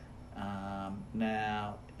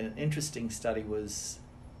 Now, an interesting study was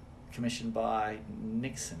commissioned by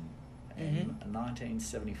Nixon in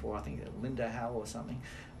 1974, I think Linda Howe or something.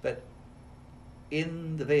 But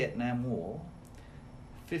in the Vietnam War,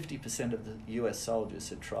 50% of the US soldiers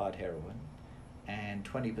had tried heroin, and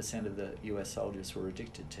 20% of the US soldiers were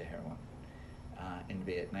addicted to heroin in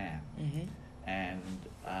Vietnam. Mm-hmm.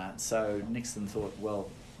 And so Nixon thought, well,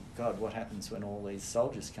 God, what happens when all these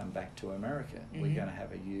soldiers come back to America? Mm-hmm. We're going to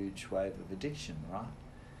have a huge wave of addiction, right?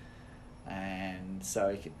 And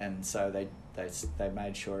so they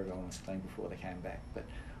made sure everyone was clean before they came back. But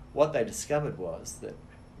what they discovered was that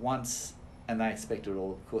once and they expect it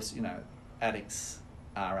all. Of course, you know, addicts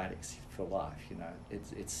are addicts for life. You know,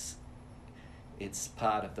 it's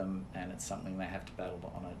part of them, and it's something they have to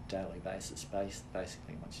battle on a daily basis.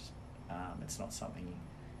 Basically, which it's not something.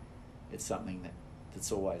 It's something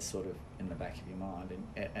that's always sort of in the back of your mind,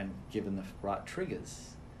 and given the right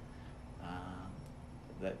triggers,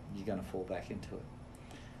 that you're going to fall back into it.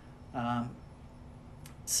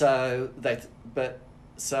 So they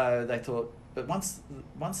thought, but once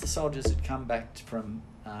the soldiers had come back from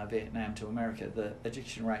Vietnam to America, the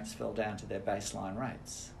addiction rates fell down to their baseline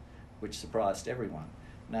rates, which surprised everyone.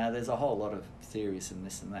 Now, there's a whole lot of theories in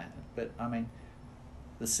this and that, but I mean,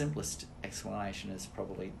 the simplest explanation is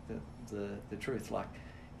probably the truth. Like,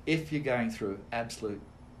 if you're going through absolute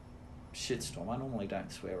shitstorm, I normally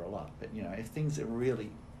don't swear a lot, but you know, if things are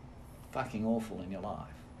really fucking awful in your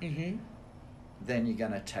life, Mm-hmm. then you're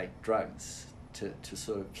going to take drugs to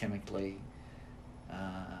sort of chemically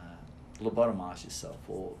lobotomize yourself,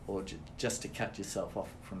 or just to cut yourself off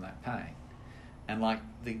from that pain. And like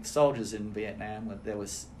the soldiers in Vietnam, they were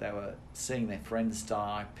seeing their friends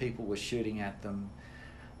die, people were shooting at them,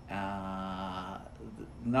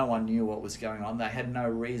 no one knew what was going on, they had no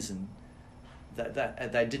reason,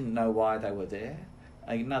 that they didn't know why they were there.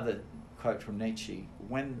 Another quote from Nietzsche: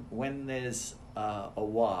 when there's a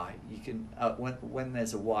why, you can when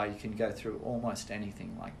there's a why, you can go through almost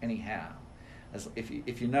anything, like anyhow. As if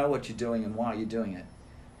you know what you're doing and why you're doing it,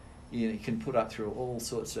 you can put up through all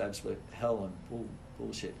sorts of absolute hell and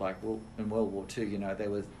bullshit. Like in World War II, you know, they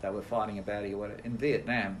were fighting a baddie or whatever. In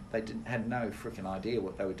Vietnam, they had no freaking idea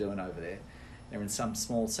what they were doing over there. They were in some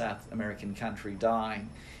small South American country,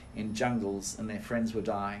 dying in jungles, and their friends were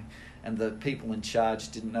dying, and the people in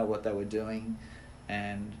charge didn't know what they were doing,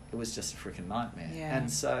 and it was just a freaking nightmare. Yeah. And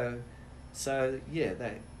so yeah,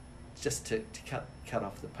 they just to cut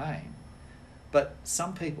off the pain. But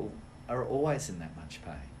some people are always in that much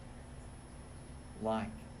pain,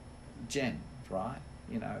 like Jen, right?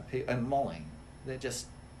 You know, and Molly. They're just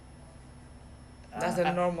That's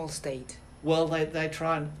a normal state. well, they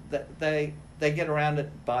try and they get around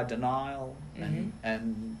it by denial and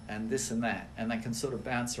this and that, and they can sort of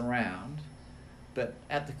bounce around, but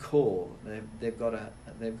at the core they've got a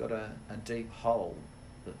deep hole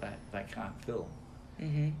that they can't fill,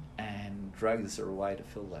 and drugs are a way to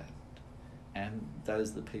fill that. And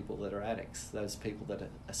those are the people that are addicts, those people that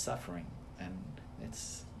are suffering. And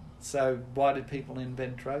it's so, why did people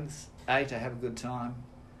invent drugs? A, to have a good time,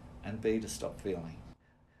 and B, to stop feeling.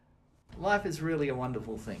 Life is really a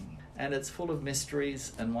wonderful thing, and it's full of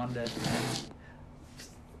mysteries and wonder. And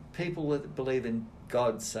people that believe in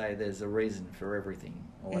God say there's a reason for everything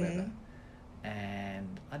or whatever.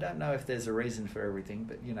 And I don't know if there's a reason for everything,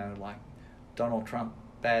 but you know, like Donald Trump,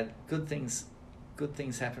 good things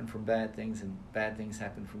happen from bad things, and bad things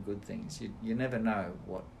happen from good things. You never know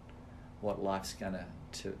what life's gonna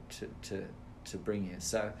to bring you.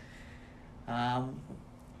 So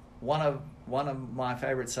one of my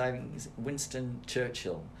favourite sayings, Winston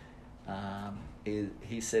Churchill,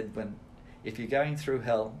 he said, if you're going through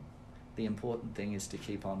hell, the important thing is to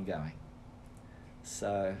keep on going.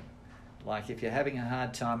 So, like, if you're having a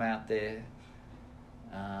hard time out there,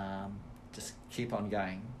 just keep on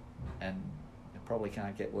going, and it probably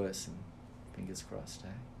can't get worse, and fingers crossed, eh?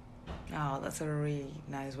 Oh, that's a really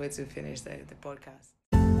nice way to finish the podcast.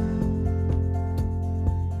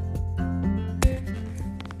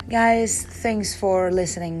 Guys, thanks for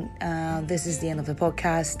listening. This is the end of the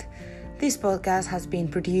podcast. This podcast has been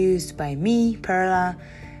produced by me, Perla,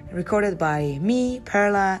 recorded by me,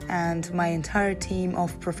 Perla, and my entire team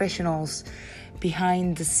of professionals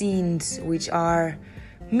behind the scenes, which are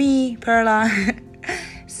me, Perla.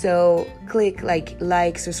 So click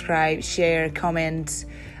like, subscribe, share, comment,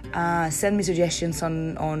 send me suggestions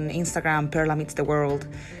on Instagram, Perla Meets the World.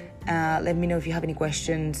 Let me know if you have any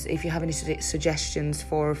questions, if you have any suggestions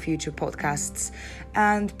for future podcasts,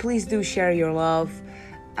 and please do share your love.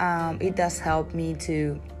 It does help me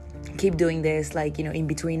to keep doing this, like, you know, in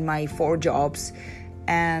between my 4 jobs.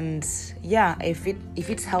 And yeah, if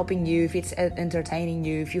it's helping you, if it's entertaining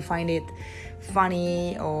you, if you find it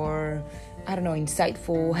funny or, I don't know,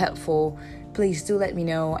 insightful, helpful, please do let me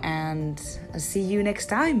know, and I'll see you next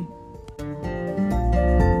time.